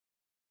Hawk.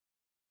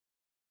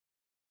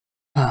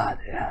 Ah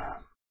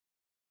dear.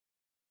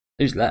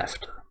 Who's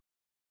left?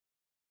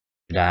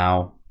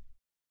 Jedeau,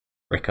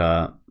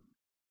 Ricker,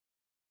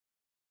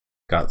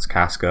 Guts,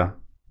 Casca,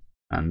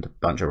 and a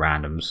bunch of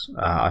randoms.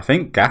 I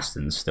think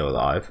Gaston's still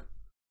alive,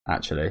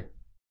 actually.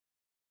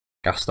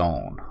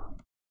 Gaston.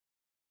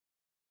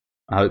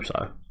 I hope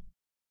so.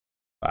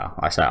 Well,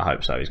 I say I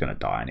hope so, he's going to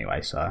die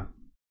anyway, so.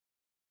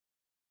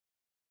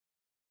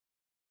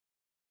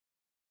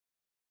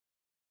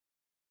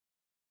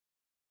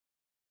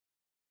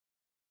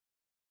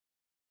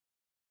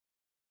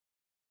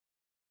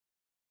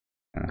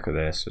 And look at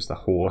this, just the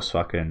horse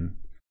fucking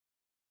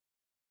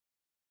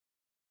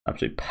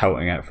absolutely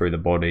pelting it through the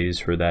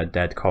bodies, through their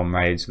dead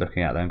comrades,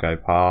 looking at them go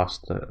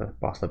past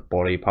the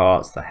body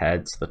parts, the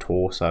heads, the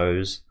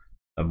torsos,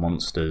 the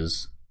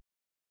monsters.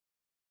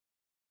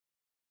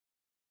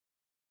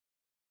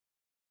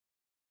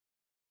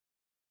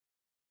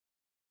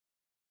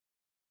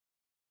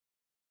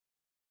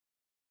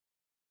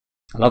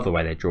 I love the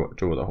way they draw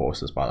the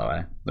horses, by the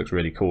way. Looks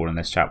really cool in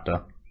this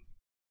chapter.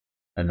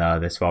 And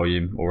this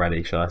volume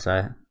already, shall I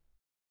say.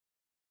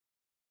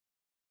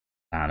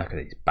 Ah, look at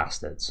these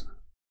bastards.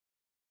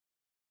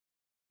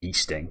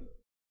 Feasting.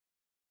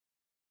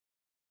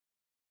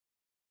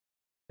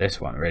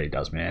 This one really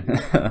does me in.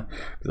 Because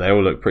they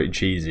all look pretty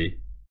cheesy.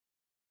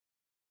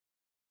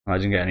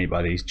 Imagine getting eaten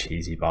by these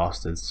cheesy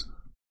bastards.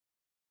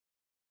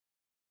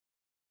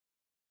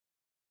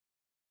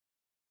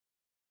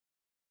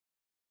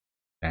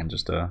 And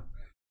just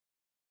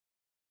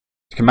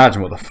you can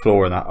imagine what the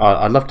floor in that.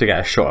 I'd love to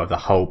get a shot of the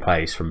whole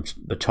place from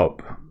the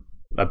top,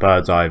 a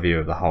bird's eye view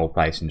of the whole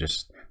place, and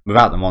just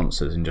without the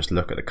monsters, and just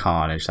look at the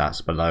carnage that's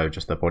below,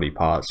 just the body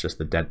parts, just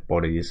the dead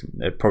bodies.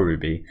 It'd probably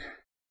be,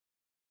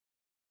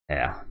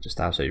 yeah, just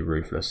absolutely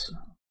ruthless.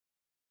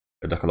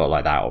 It'd look a lot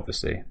like that,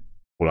 obviously,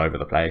 all over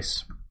the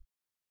place.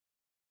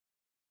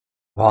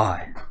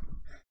 Why?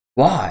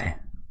 Why?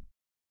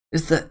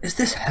 Is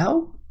this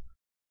hell?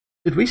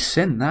 Did we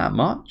sin that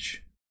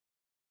much?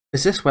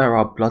 Is this where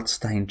our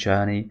blood-stained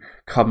journey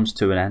comes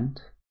to an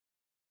end?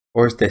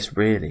 Or is this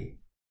really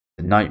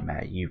the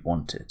nightmare you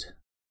wanted?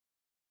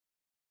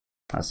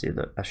 As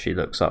she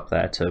looks up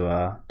there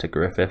to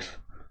Griffith.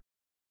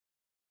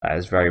 That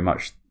is very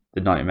much the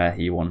nightmare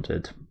he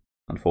wanted.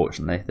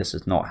 Unfortunately, this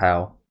is not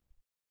hell.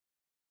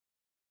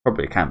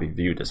 Probably can't be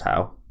viewed as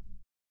hell.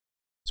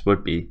 This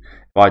would be,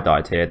 if I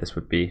died here, this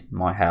would be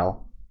my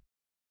hell.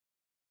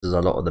 This is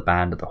a lot of the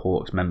Band of the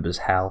Hawks members'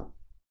 hell.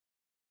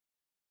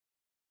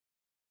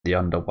 The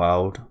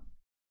underworld.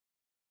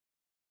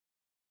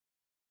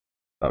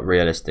 But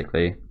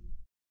realistically,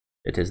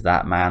 it is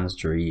that man's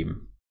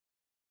dream.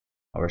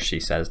 Or as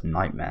she says,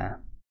 nightmare.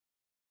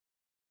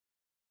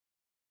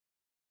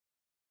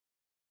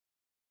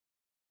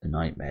 The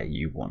nightmare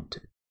you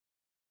wanted.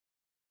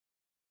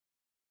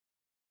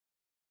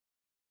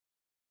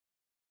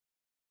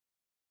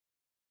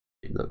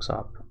 She looks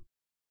up.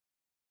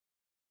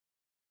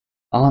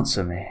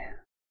 Answer me.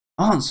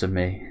 Answer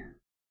me.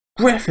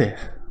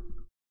 Griffith!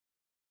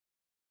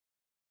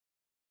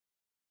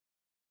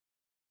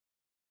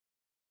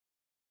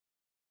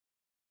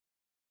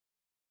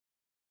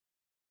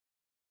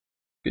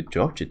 Good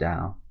job,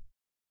 Jedeau.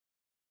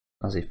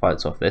 As he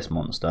fights off this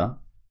monster.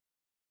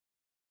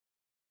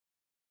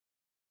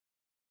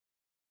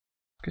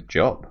 Good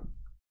job.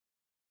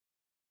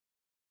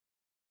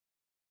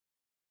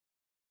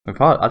 In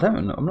fact,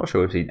 I'm not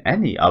sure we've seen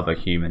any other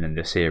human in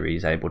this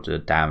series able to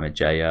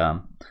damage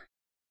a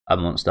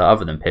a monster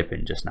other than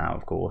Pippin just now,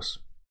 of course.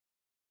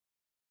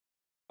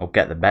 Or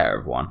get the better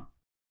of one.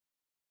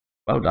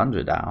 Well done,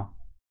 Jedeau.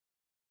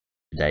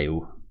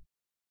 Jedeau.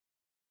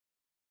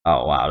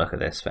 Oh wow, look at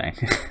this thing.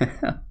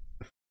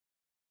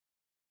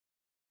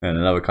 And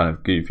another kind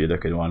of goofy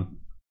looking one.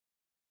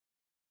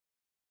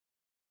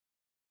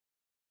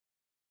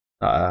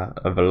 A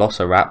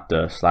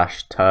velociraptor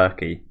slash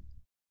turkey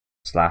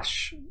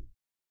slash,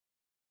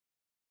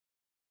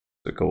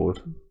 what's it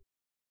called?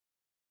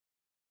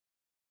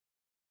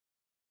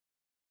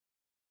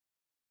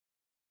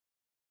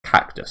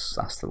 Cactus,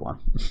 that's the one.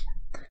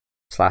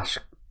 Slash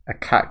a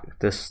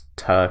cactus,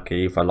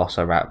 turkey,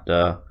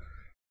 velociraptor,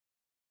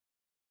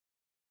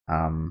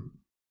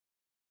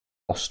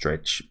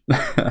 ostrich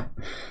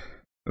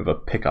with a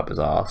pick up his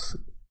ass.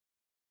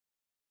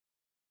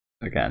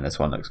 Again, this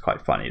one looks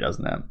quite funny,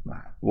 doesn't it?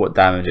 What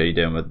damage are you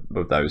doing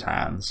with those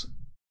hands?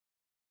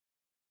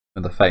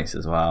 And the face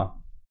as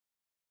well.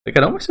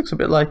 Again, it almost looks a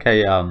bit like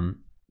a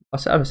I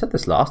said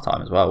this last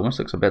time as well. It almost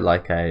looks a bit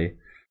like a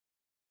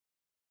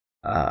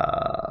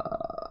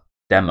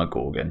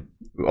Demogorgon,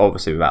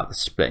 obviously without the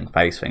splitting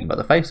face thing, but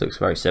the face looks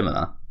very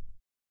similar.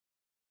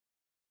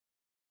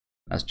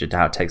 As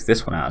Jedeau takes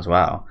this one out as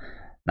well.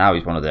 Now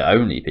he's one of the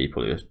only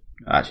people who's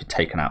actually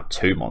taken out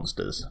 2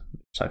 monsters,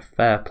 so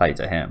fair play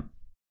to him.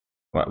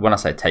 Well, when I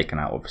say taken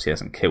out, obviously he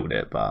hasn't killed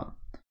it, but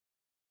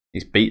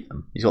he's beat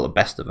them. He's got the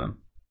best of them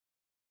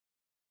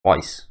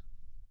twice.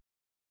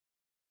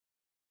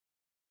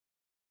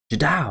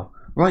 Jedeau,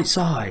 right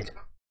side.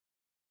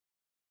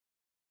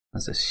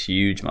 There's this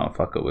huge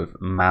motherfucker with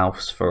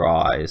mouths for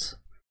eyes.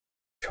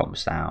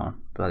 Chomps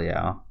down. Bloody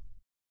hell.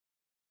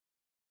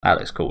 That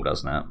looks cool,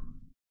 doesn't it?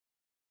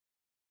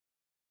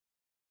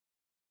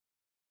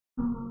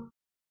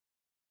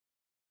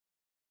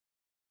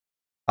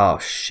 Oh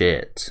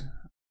shit.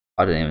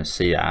 I didn't even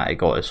see that. It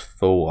got his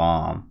full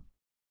arm.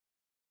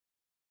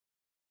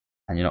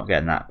 And you're not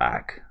getting that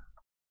back.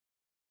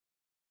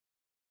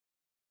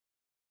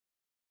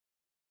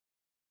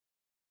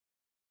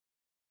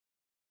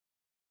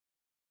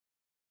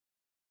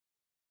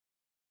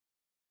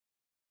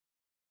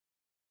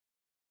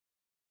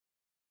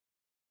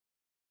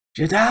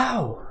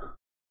 Jedeau!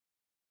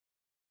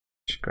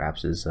 She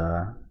grabs his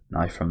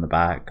knife from the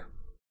back.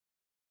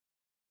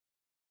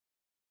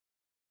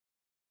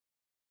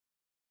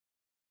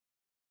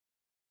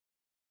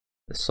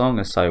 The song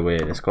is so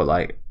weird. It's got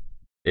like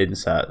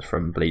inserts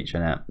from Bleach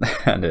in it,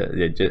 and it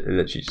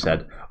literally just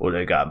said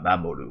 "Olega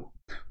Mamoru,"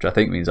 which I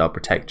think means "I'll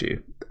protect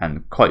you."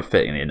 And quite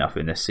fittingly enough,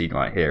 in this scene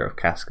right here of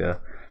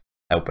Casca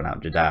helping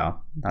out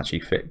Jedeau,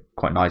 actually fit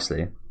quite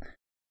nicely.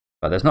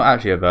 But there's not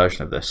actually a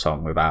version of this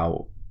song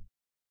without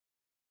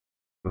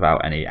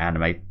any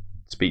anime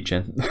speech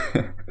in. It's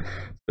a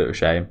bit of a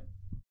shame.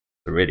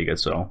 It's a really good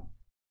song.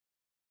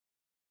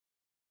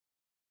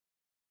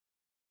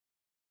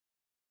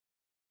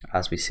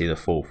 As we see the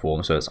full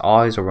form, so its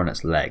eyes are on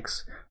its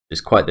legs, which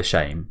is quite the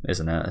shame,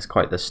 isn't it? It's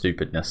quite the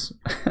stupidness,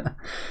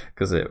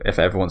 because if it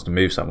ever wants to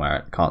move somewhere,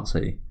 it can't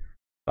see.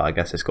 But I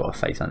guess it's got a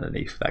face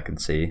underneath that can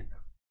see.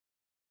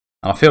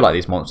 And I feel like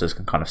these monsters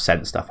can kind of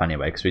sense stuff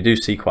anyway, because we do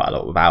see quite a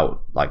lot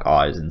without like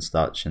eyes and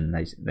such, and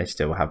they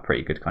still have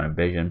pretty good kind of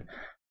vision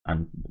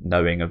and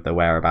knowing of the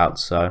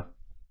whereabouts. So I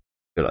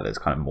feel like there's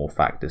kind of more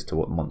factors to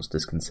what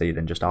monsters can see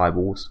than just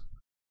eyeballs.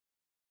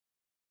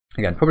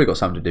 Again, probably got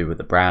something to do with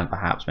the brand,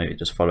 perhaps. Maybe it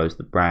just follows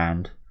the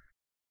brand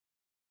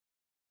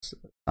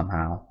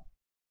somehow.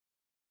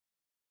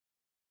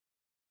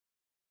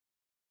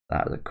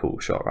 That is a cool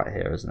shot right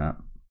here, isn't it?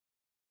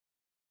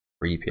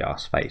 Creepy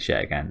ass face. Yeah,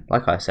 again,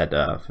 like I said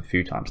a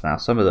few times now,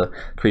 some of the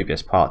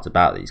creepiest parts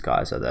about these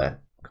guys are the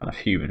kind of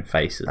human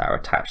faces that are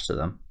attached to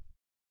them,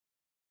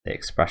 the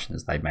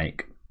expressions they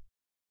make.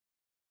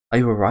 Are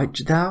you alright,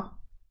 Jedeau?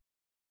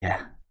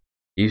 Yeah,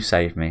 you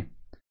saved me.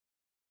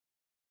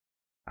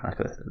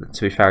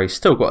 To be fair, he's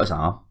still got his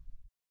arm,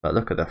 but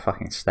look at the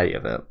fucking state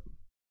of it.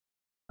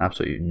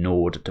 Absolutely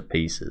gnawed to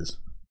pieces.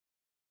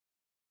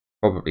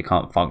 Probably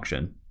can't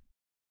function.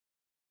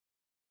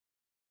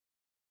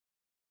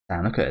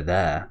 Damn, look at it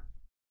there.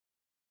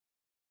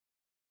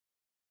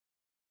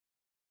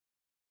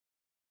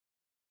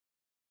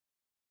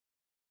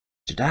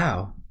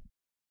 Jedeau,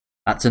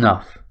 that's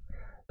enough.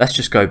 Let's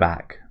just go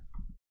back.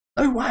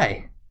 No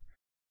way.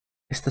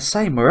 It's the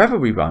same wherever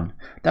we run.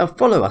 They'll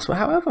follow us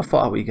however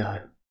far we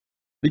go.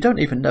 We don't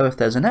even know if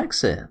there's an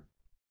exit.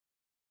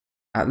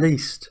 At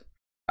least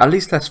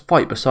let's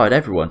fight beside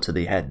everyone to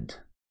the end.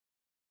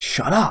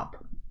 Shut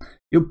up!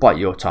 You'll bite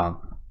your tongue.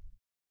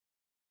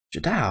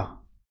 Jedeau,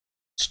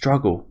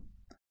 struggle.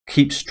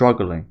 Keep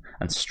struggling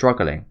and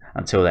struggling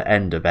until the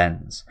end of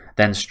ends.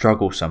 Then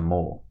struggle some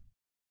more.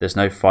 There's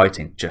no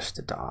fighting just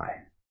to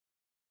die.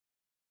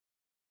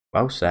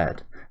 Well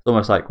said. It's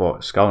almost like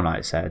what Skull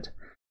Knight said.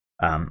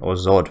 Or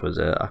Zodd was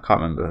it? I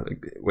can't remember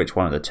which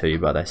one of the two,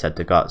 but they said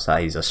to Guts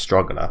that he's a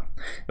struggler.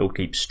 He'll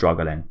keep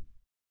struggling,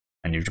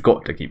 and you've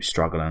got to keep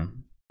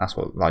struggling. That's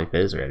what life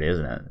is, really,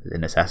 isn't it?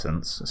 In its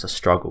essence, it's a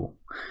struggle.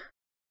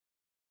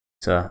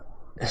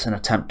 It's an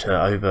attempt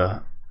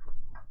to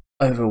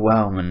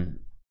overwhelm and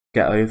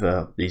get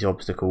over these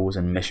obstacles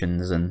and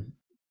missions and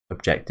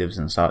objectives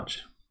and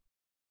such.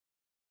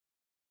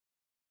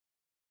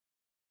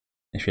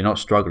 If you're not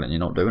struggling, you're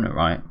not doing it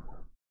right.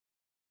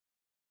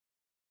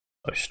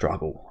 So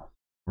struggle,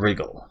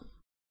 wriggle.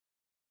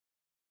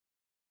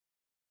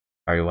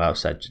 Very well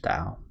said,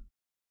 Jedeau.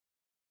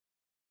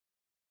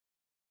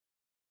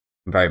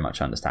 Very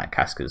much understand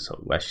Casca's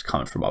where she's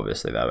coming from.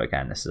 Obviously, though,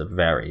 again, this is a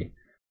very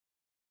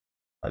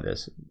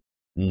there's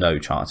no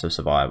chance of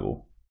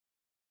survival.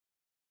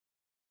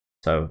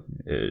 So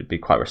it would be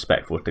quite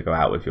respectful to go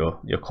out with your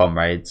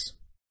comrades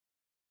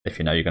if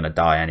you know you're going to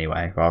die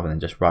anyway, rather than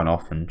just run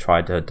off and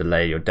try to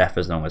delay your death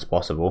as long as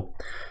possible.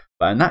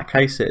 But in that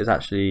case,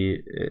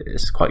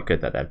 it's quite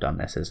good that they've done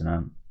this, isn't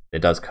it?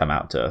 It does come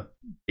out to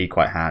be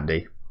quite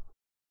handy.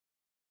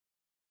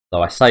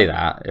 Though I say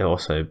that, it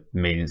also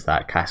means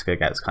that Casca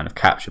gets kind of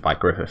captured by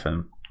Griffith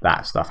and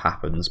that stuff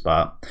happens,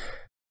 but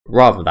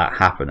rather that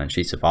happen and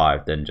she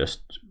survived than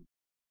just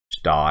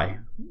die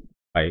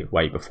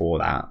way before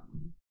that.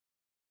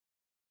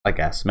 I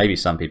guess maybe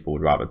some people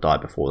would rather die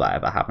before that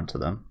ever happened to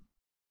them.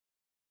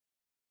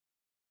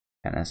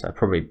 And it's a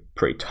probably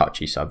pretty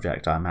touchy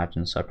subject, I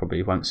imagine, so I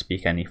probably won't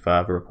speak any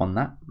further upon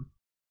that.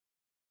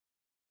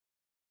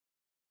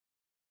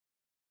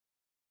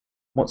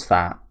 What's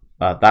that?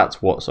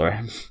 That's what, sorry.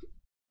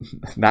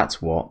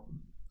 That's what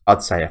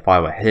I'd say if I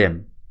were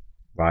him,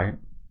 right?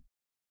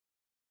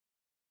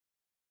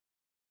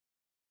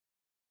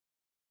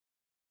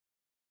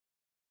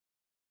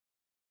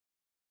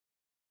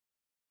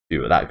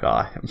 You were that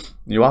guy.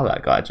 You are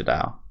that guy,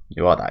 Jedeau.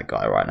 You are that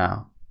guy right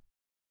now.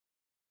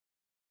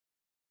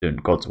 Doing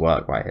God's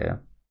work right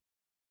here.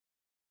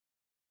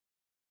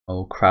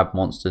 Oh, crab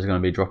monster's going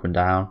to be dropping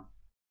down.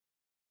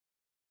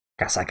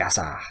 Casca,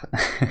 Casca.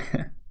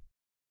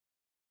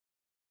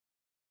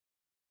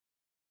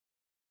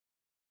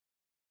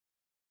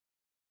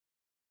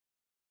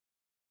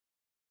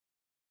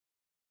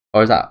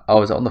 Or is that?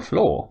 Oh, is it on the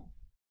floor?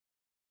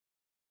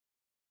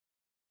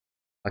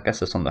 I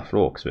guess it's on the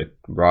floor because we're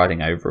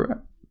riding over it.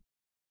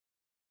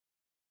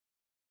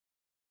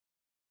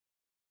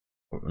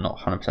 I'm not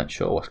 100%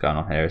 sure what's going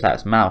on here. Is that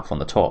its mouth on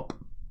the top?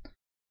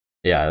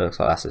 Yeah, it looks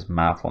like that's its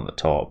mouth on the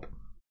top.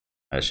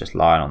 And it's just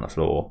lying on the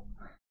floor.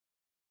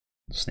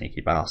 Sneaky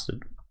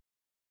bastard.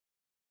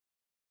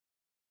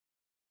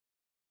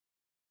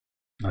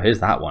 Oh,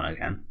 here's that one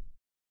again.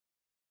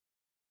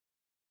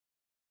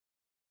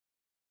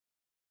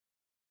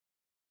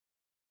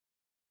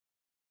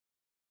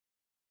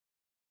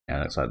 Yeah,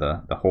 it looks like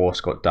the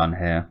horse got done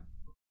here.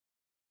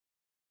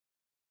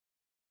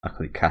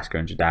 Luckily Casca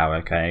and Jedeau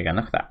okay again.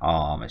 Look at that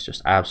arm, it's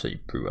just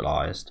absolutely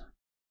brutalized.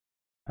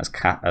 As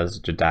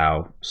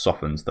Jedeau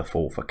softens the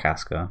fall for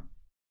Casca.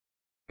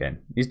 Again,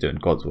 he's doing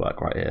God's work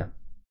right here.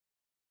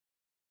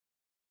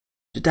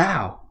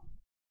 Jedeau!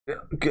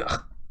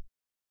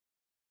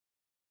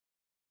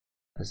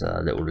 There's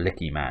a little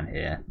licky man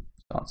here.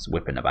 Starts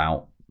whipping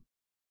about.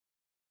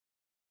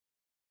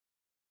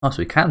 Oh,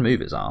 so he can move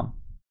his arm.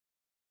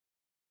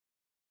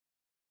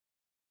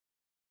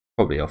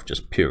 Probably off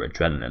just pure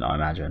adrenaline, I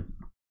imagine.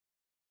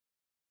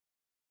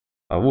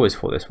 I've always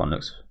thought this one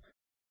looks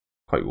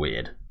quite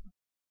weird.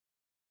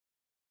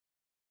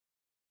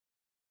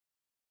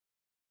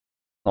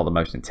 Not the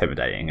most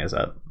intimidating, is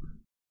it?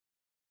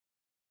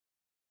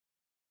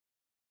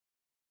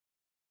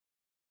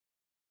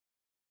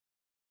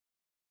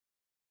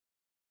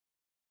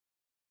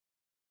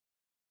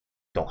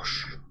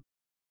 Dosh.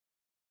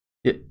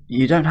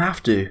 You don't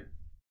have to.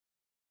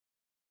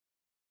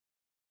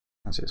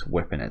 As it's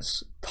whipping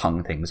its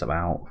tongue things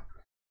about.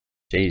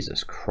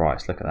 Jesus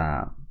Christ, look at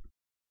that.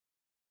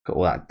 Look at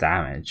all that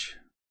damage.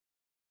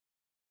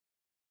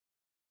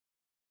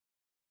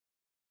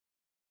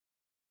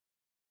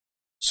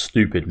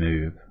 Stupid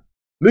move.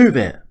 Move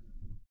it!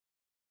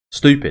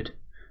 Stupid.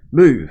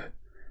 Move.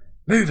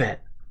 Move it!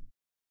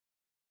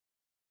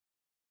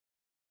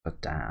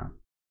 God damn.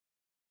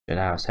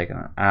 Jedeau has taken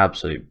an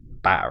absolute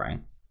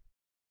battering.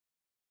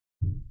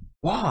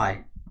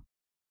 Why?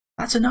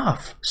 That's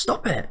enough.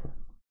 Stop it.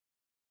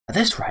 At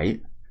this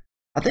rate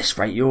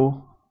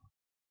you're...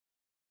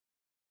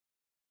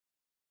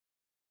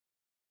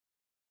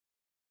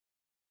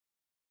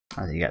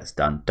 As he gets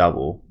done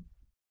double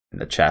in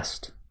the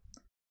chest.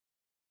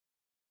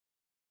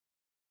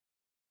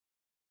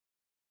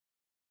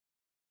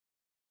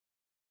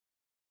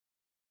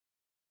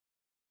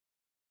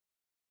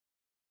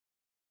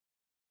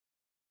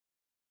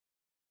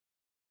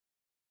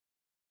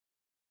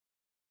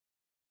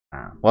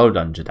 Well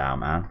done, Jedeau,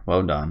 man.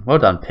 Well done. Well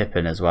done,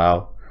 Pippin as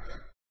well.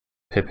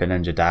 Pippin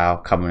and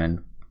Jedeau coming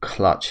in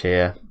clutch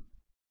here.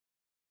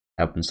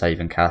 Helping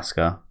saving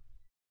Casca.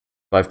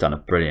 Both done a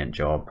brilliant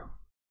job.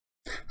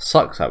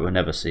 Sucks that we'll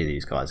never see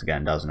these guys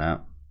again, doesn't it?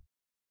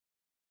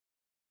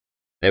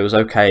 It was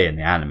okay in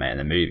the anime and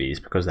the movies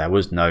because there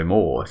was no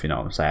more, if you know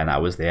what I'm saying.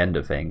 That was the end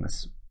of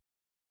things.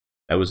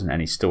 There wasn't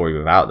any story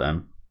without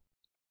them.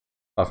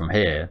 But from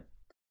here,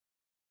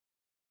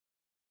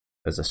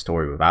 there's a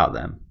story without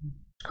them.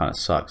 Which kind of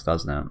sucks,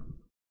 doesn't it?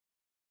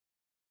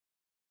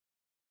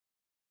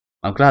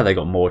 I'm glad they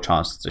got more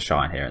chances to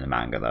shine here in the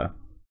manga, though.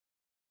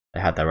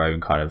 They had their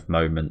own kind of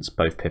moments.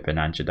 Both Pippin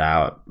and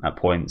Jedeau at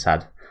points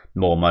had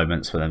more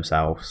moments for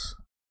themselves,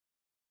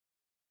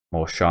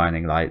 more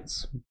shining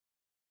lights.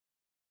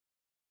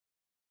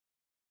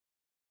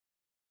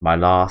 My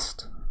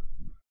last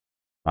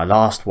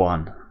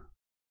one.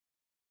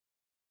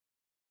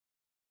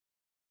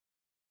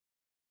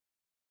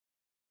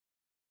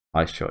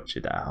 I shot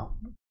Jedeau.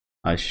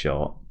 I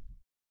shot.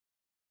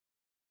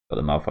 Got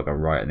the motherfucker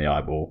right in the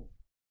eyeball.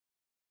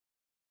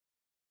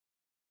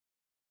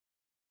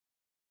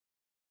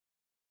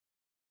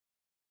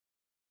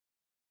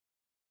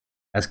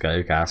 Let's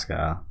go,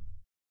 Casca.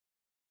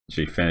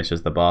 She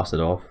finishes the bastard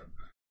off.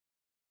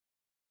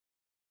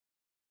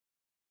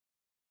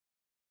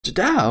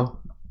 Jedeau?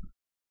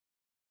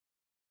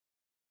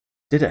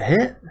 Did it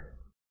hit?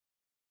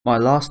 My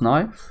last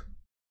knife?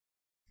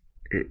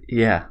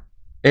 Yeah,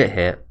 it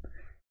hit.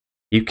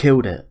 You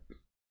killed it.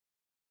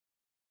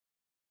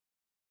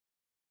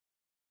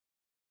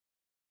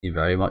 You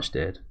very much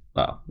did.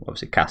 Well,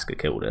 obviously Casca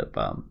killed it,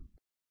 but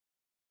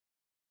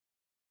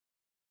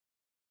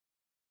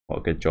what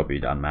a good job you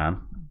done,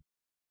 man.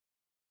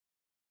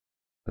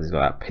 He's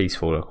got that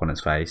peaceful look on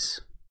his face.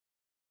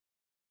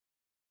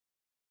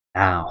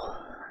 Now,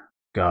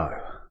 go.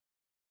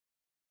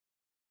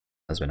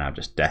 As we're now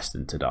just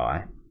destined to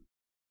die.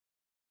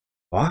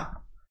 What?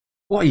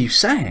 What are you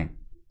saying?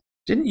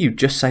 Didn't you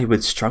just say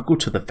we'd struggle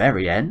to the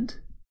very end?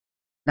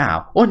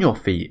 Now, on your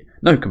feet,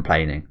 no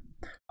complaining.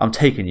 I'm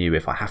taking you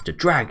if I have to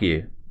drag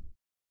you.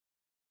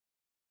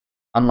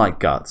 Unlike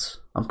Guts,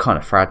 I'm kind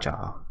of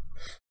fragile.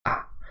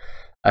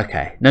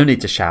 Okay, no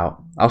need to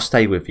shout. I'll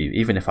stay with you,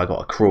 even if I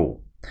got a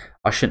crawl.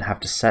 I shouldn't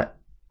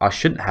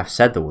have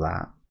said all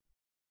that.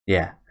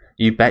 Yeah,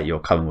 you bet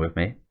you're coming with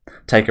me,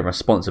 taking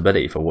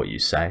responsibility for what you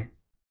say.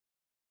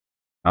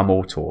 I'm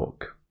all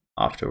talk,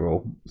 after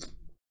all.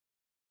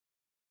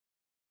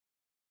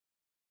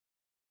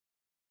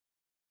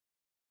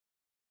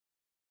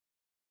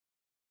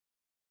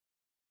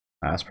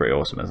 That's pretty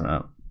awesome, isn't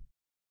it?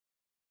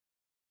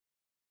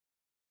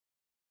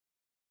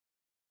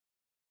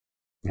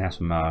 Yeah,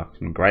 some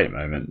great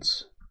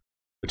moments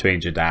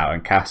between Jedeau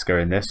and Casca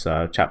in this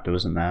chapter,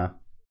 wasn't there?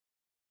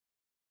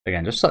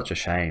 Again, just such a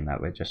shame that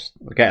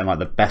we're getting like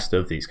the best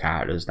of these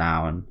characters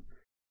now, and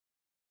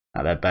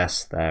at their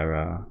best,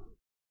 their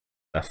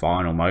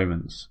final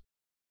moments.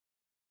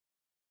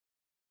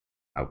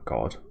 Oh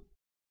God.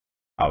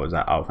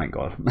 Oh, thank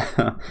God.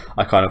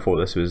 I kind of thought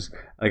this was,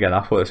 again,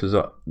 I thought this was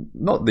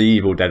not the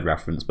Evil Dead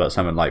reference, but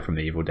something like from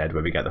the Evil Dead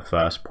where we get the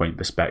first point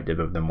perspective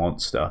of the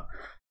monster.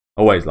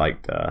 Always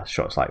liked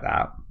shots like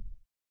that.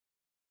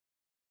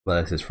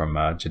 But this is from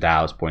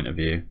Jedao's point of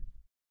view.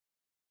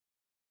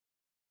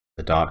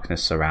 The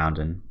darkness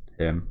surrounding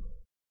him.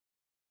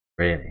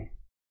 Really?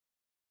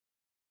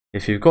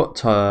 If you've got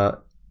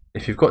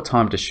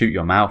time to shoot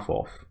your mouth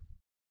off,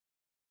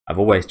 I've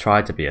always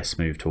tried to be a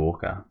smooth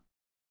talker.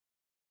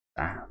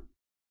 Damn.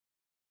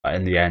 But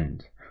in the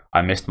end,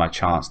 I missed my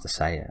chance to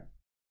say it.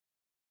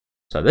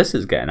 So this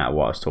is getting at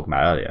what I was talking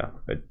about earlier,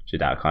 but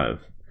Jedeau kind of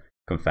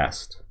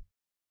confessed.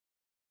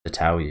 To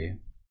tell you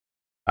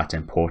that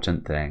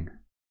important thing.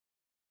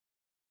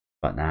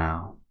 But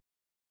now,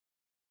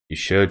 you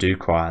sure do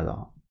cry a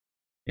lot,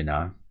 you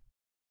know.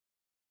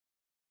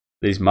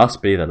 These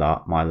must be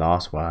my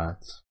last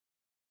words.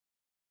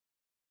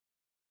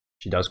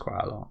 She does cry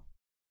a lot.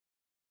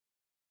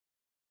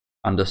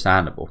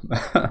 Understandable.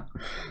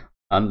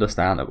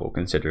 Understandable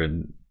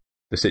considering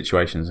the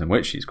situations in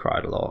which she's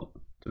cried a lot,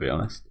 to be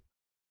honest.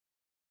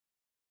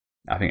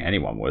 I think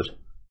anyone would.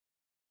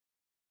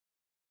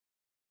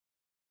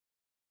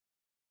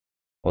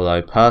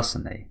 Although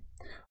personally,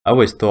 I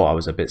always thought I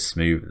was a bit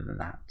smoother than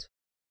that.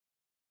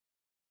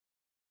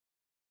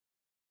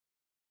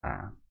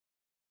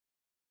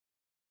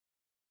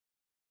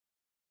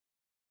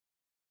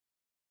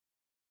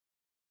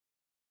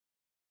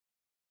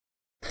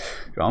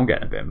 I'm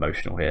getting a bit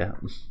emotional here.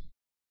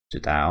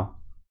 Jedeau.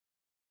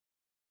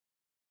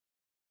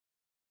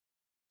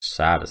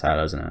 Sad as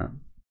hell, isn't it?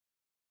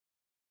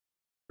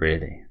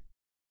 Really.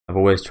 I've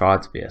always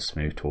tried to be a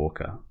smooth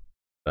talker,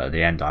 but at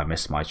the end I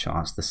missed my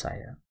chance to say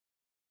it.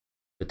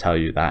 To tell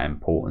you that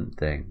important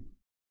thing.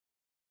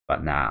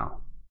 But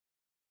now,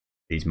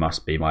 these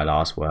must be my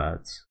last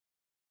words.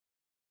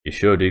 You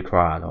sure do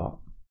cry a lot,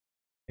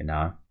 you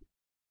know.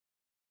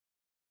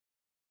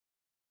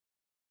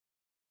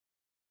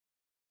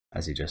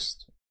 As he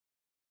just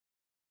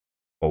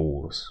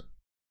falls.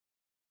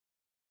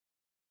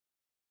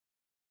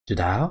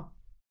 Jedeau?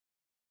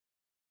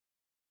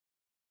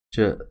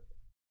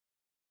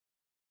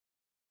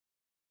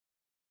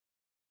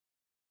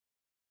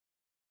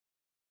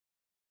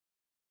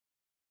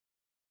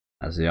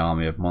 As the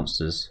army of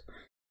monsters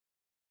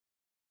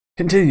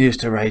continues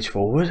to rage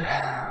forward.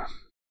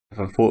 We've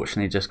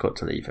unfortunately just got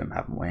to leave him,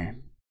 haven't we?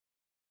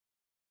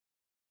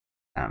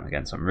 And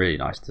again, some really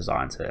nice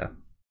designs here.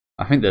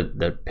 I think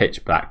the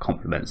pitch black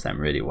complements them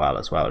really well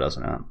as well,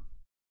 doesn't it?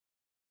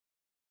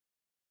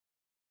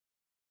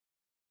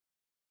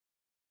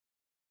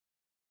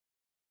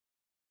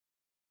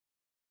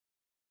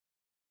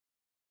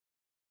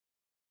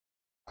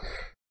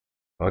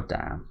 God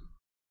damn.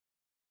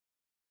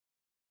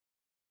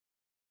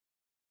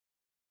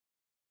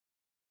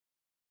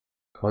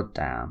 God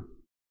damn.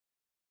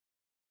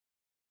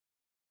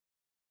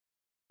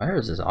 Where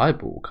is this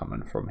eyeball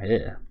coming from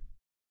here?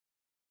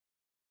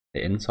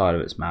 The inside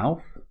of its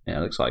mouth? Yeah,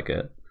 it looks like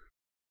it.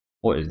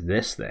 What is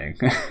this thing?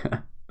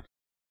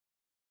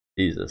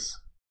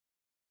 Jesus.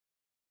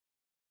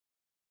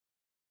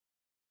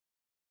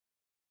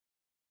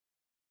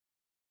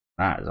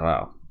 That as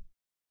well.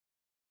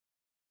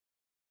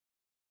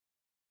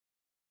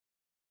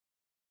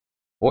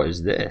 What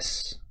is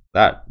this?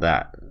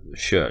 That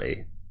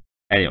surely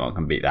anyone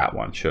can beat that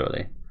one,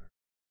 surely.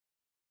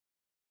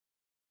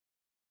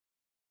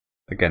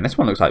 Again, this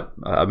one looks like,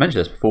 I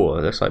mentioned this before,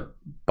 it looks like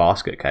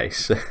Basket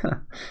Case.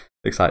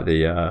 Looks like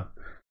the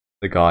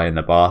guy in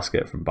the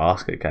basket from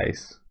Basket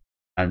Case.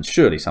 And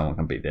surely someone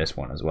can beat this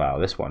one as well.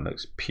 This one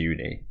looks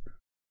puny.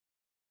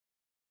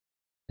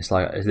 It's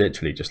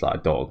literally just like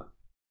a dog,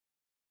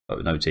 but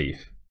with no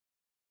teeth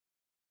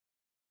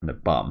and a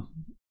bum.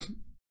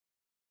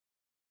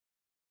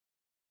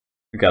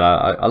 Again,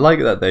 I like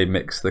that they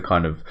mix the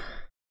kind of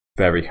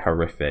very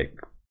horrific,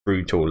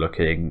 brutal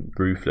looking,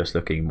 ruthless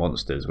looking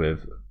monsters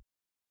with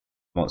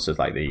monsters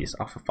like these.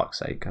 Oh, for fuck's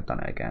sake, I've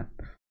done it again.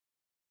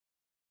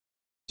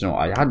 You know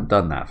what? I hadn't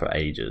done that for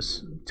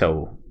ages,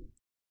 till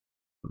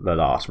the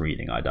last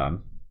reading I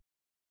done.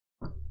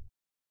 But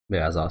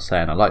yeah, as I was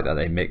saying, I like that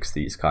they mix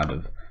these kind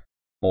of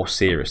more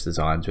serious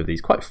designs with these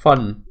quite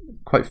fun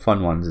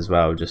ones as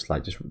well. Just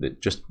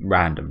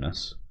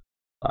randomness,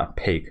 like a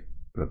pig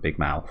with a big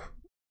mouth.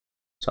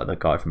 It's like the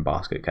guy from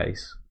Basket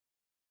Case.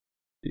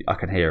 I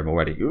can hear him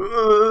already.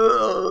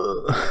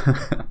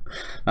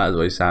 That's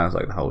what he sounds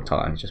like the whole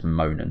time. He's just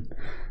moaning.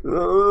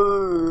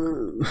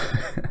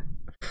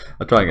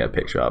 I'll try and get a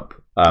picture up.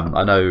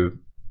 I know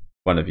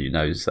one of you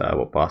knows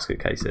what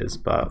Basket Case is,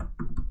 but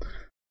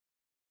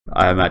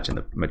I imagine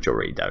the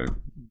majority don't.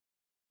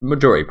 The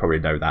majority probably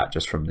know that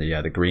just from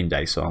the Green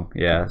Day song.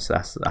 Yeah, so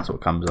that's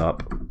what comes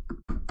up,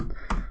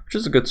 which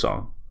is a good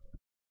song.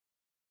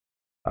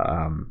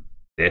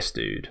 This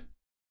dude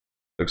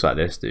looks like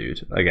this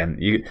dude. Again,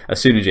 as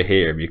soon as you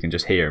hear him, you can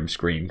just hear him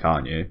scream,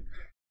 can't you?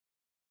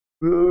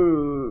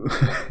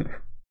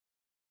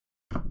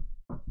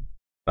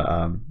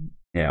 But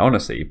yeah,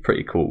 honestly,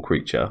 pretty cool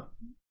creature.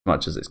 As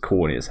much as it's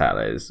corny as hell,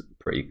 it is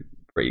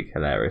pretty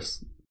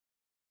hilarious.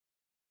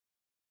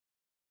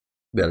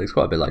 Yeah, it looks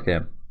quite a bit like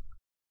him.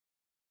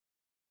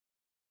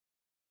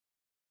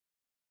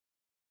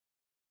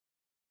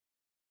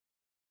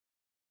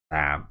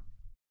 Damn,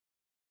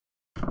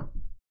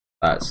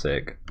 that's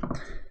sick.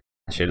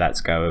 She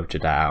lets go of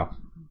Jedeau,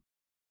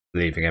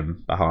 leaving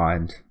him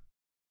behind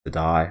to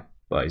die.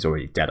 But he's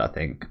already dead, I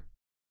think.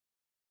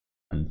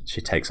 And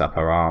she takes up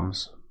her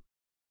arms.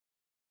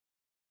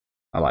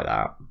 I like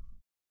that.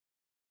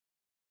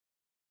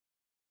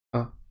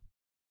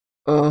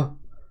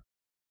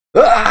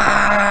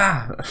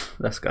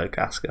 Let's go,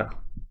 Casca.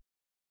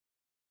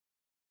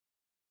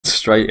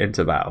 Straight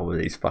into battle with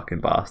these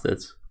fucking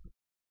bastards.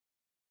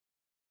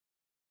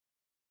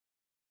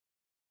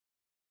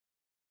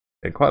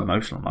 They're quite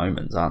emotional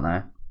moments, aren't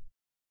they?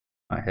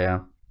 Right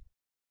here.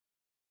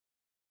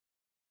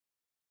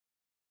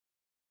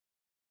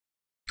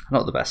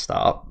 Not the best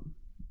start.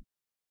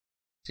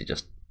 He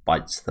just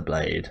bites the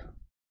blade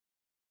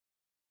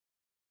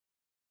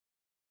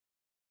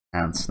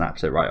and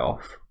snaps it right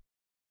off.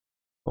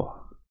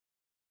 Oh.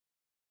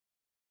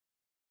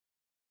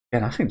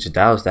 Again, I think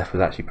Jedeau's death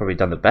was actually probably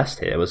done the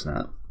best here, wasn't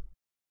it?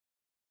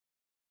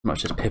 As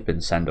much as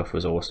Pippin's send-off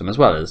was awesome, as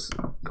well as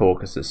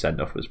Corkus'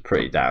 send-off was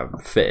pretty damn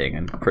fitting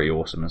and pretty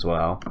awesome as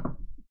well. I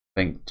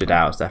think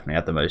Jedeau's definitely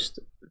had the most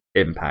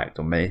impact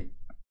on me.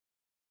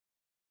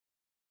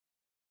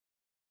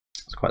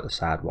 It's quite the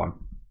sad one.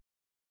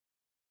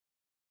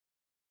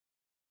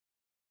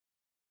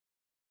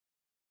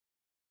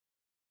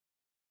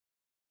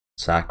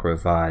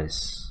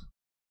 Sacrifice.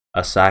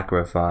 A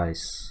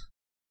sacrifice.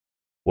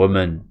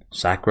 Woman,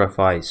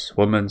 sacrifice.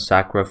 Woman,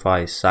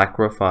 sacrifice.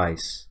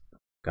 Sacrifice.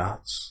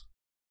 Guts.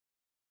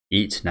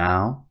 Eat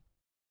now.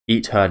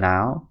 Eat her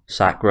now.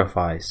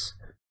 Sacrifice.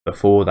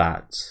 Before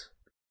that.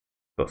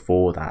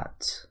 Before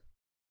that.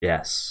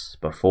 Yes,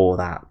 before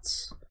that.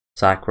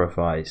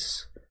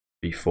 Sacrifice.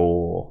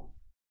 Before.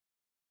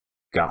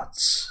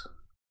 Guts.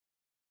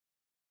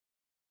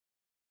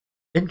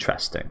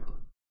 Interesting.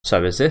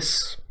 So is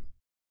this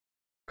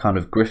kind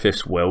of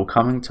Griffiths' will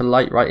coming to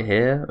light right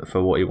here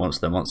for what he wants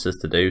the monsters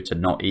to do, to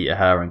not eat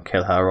her and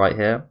kill her right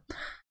here?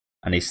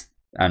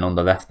 And on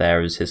the left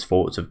there is his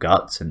thoughts of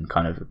Guts and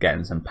kind of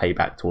getting some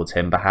payback towards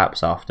him,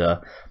 perhaps, after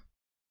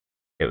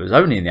it was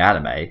only in the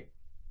anime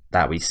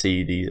that we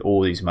see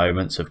all these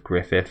moments of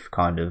Griffith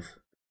kind of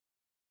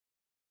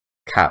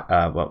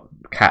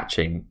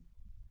catching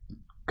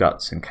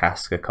Guts and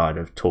Casca kind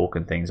of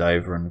talking things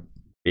over and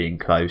being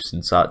close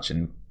and such,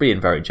 and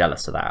being very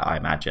jealous of that, I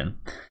imagine.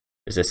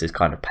 Is this his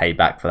kind of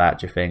payback for that,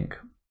 do you think?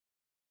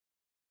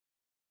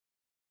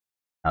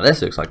 Now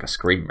this looks like a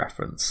Scream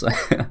reference.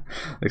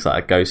 Looks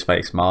like a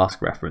Ghostface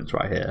Mask reference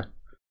right here.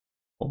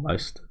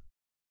 Almost.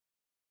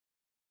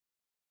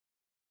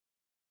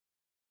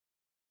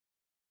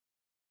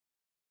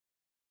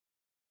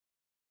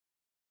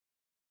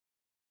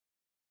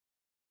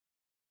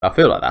 I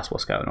feel like that's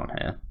what's going on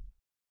here.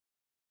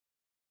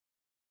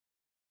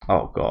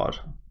 Oh god.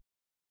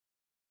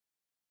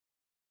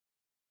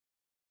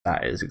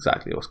 That is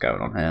exactly what's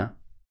going on here.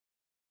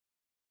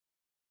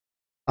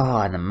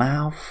 Oh, in the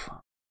mouth.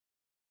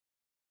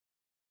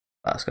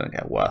 That's going to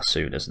get worse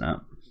soon, isn't it?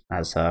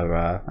 As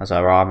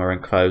her armor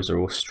and clothes are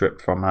all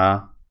stripped from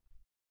her.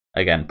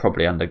 Again,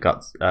 probably under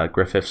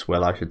Griffiths'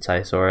 will, I should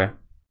say. Sorry.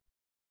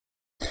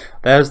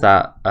 There's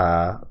that.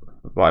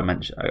 What I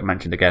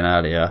mentioned again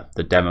earlier,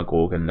 the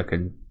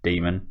Demogorgon-looking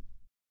demon.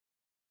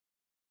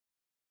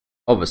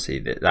 Obviously,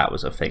 that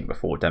was a thing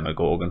before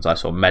Demogorgons. I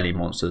saw many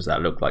monsters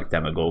that looked like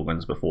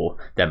Demogorgons before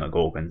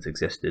Demogorgons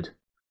existed.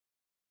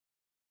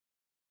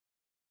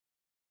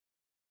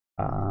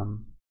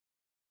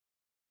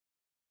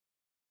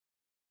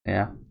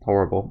 Yeah,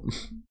 horrible.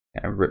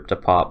 Getting ripped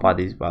apart by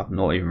these, well,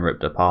 not even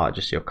ripped apart,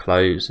 just your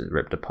clothes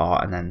ripped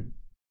apart, and then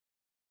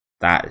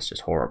that is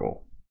just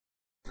horrible.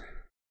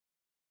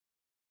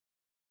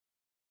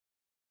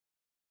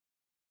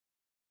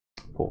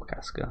 Poor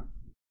Casca.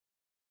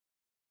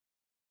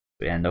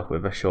 We end off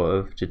with a shot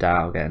of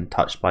Jedeau getting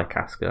touched by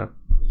Casca.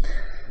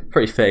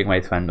 Pretty fitting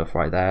way to end off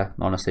right there,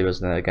 honestly,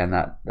 wasn't it? Again,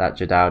 that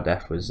Jedeau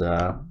death was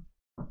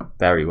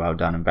very well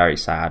done and very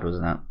sad,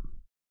 wasn't it?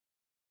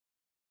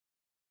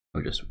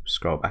 We'll just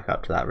scroll back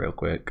up to that real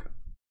quick.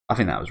 I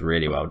think that was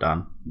really well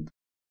done.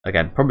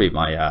 Again, probably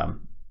my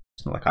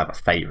it's not like I have a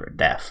favourite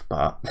death,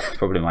 but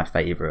probably my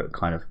favourite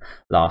kind of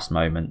last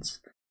moments.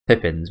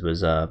 Pippin's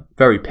was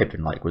very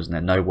Pippin-like, wasn't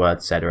it? No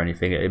words said or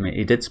anything. I mean,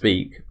 he did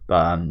speak,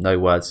 but no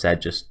words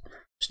said. Just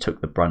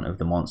took the brunt of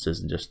the monsters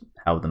and just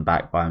held them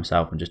back by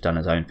himself and just done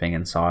his own thing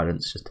in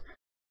silence, just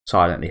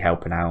silently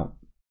helping out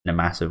in a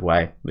massive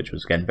way, which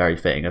was again very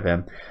fitting of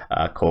him.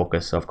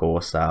 Corkus, of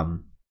course,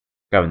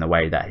 going the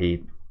way that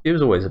he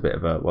was always a bit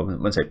of a, well, I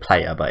wouldn't say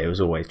player, but he was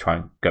always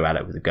trying to go at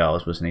it with the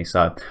girls, wasn't he?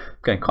 So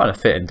again, kind of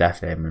fit in death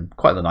for him, and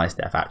quite a nice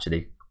death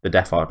actually. The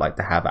death I'd like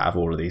to have out of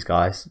all of these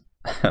guys.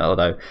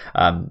 Although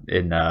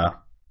in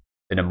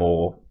a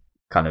more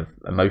kind of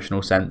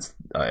emotional sense,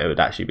 it would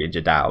actually be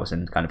Jedeau's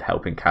and kind of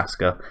helping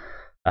Casca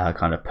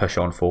kind of push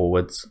on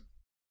forwards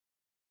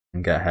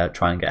and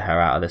try and get her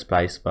out of this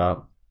place,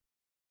 but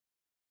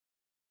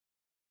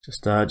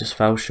just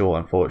fell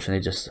short,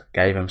 unfortunately. Just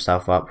gave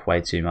himself up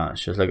way too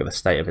much. Just look at the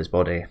state of his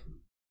body,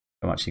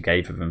 how much he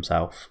gave of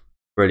himself.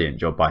 Brilliant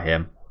job by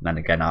him. And then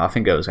again, I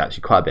think it was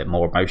actually quite a bit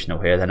more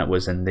emotional here than it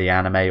was in the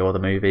anime or the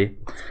movie.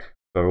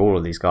 For all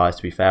of these guys,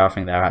 to be fair, I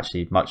think they're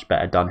actually much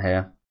better done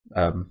here.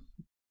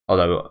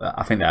 Although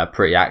I think they're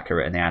pretty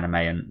accurate in the anime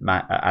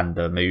and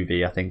the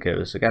movie. I think it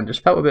was, again,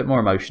 just felt a bit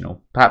more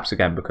emotional. Perhaps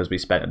again because we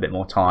spent a bit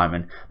more time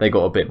and they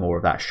got a bit more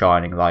of that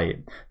shining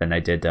light than they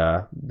did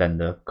than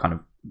the kind of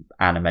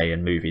anime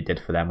and movie did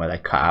for them, where they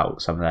cut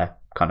out some of their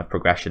kind of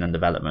progression and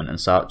development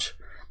and such.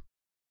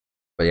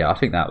 But yeah, I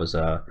think that was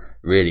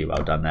really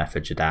well done there for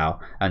Jedeau.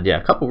 And yeah,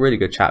 a couple really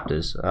good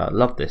chapters.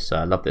 Love this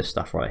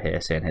stuff right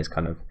here, seeing his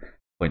kind of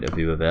point of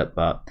view of it.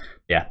 But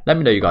yeah, let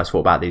me know what you guys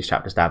thought about these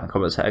chapters down in the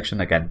comment section.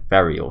 Again,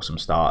 very awesome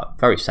start,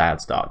 very sad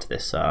start to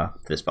this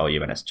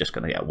volume, and it's just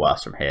going to get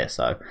worse from here.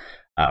 So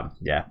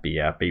yeah,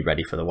 be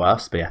ready for the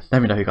worst. But yeah,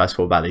 let me know what you guys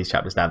thought about these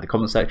chapters down in the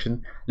comment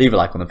section. Leave a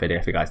like on the video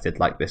if you guys did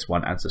like this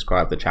one, and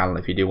subscribe to the channel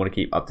if you do want to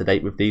keep up to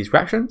date with these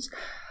reactions.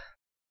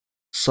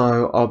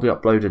 So I'll be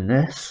uploading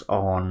this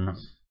on,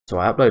 so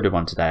I uploaded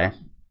one today,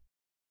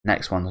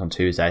 next one's on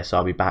Tuesday, so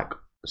I'll be back.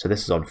 So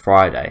this is on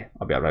Friday,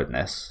 I'll be uploading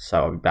this,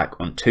 so I'll be back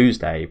on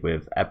Tuesday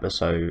with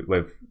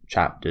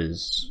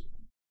chapters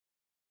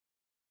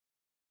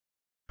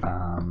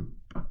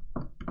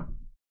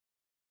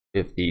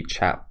with the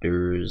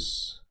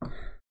chapters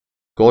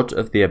God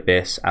of the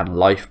Abyss and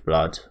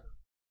Lifeblood,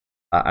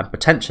 and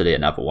potentially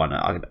another one.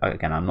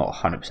 Again, I'm not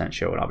 100%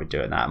 sure when I'll be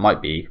doing that.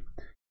 Might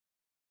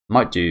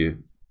do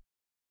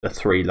the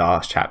 3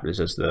 last chapters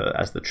as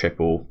the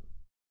triple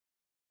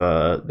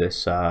for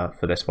this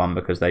one,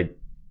 because they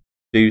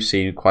do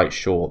seem quite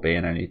short,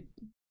 being only,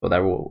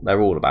 well,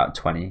 they're all about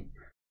 20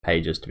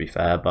 pages to be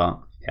fair. But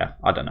yeah,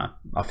 I don't know,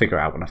 I'll figure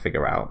it out when I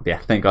figure it out. Yeah,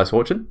 thank you guys for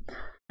watching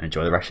and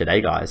enjoy the rest of your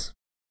day, guys.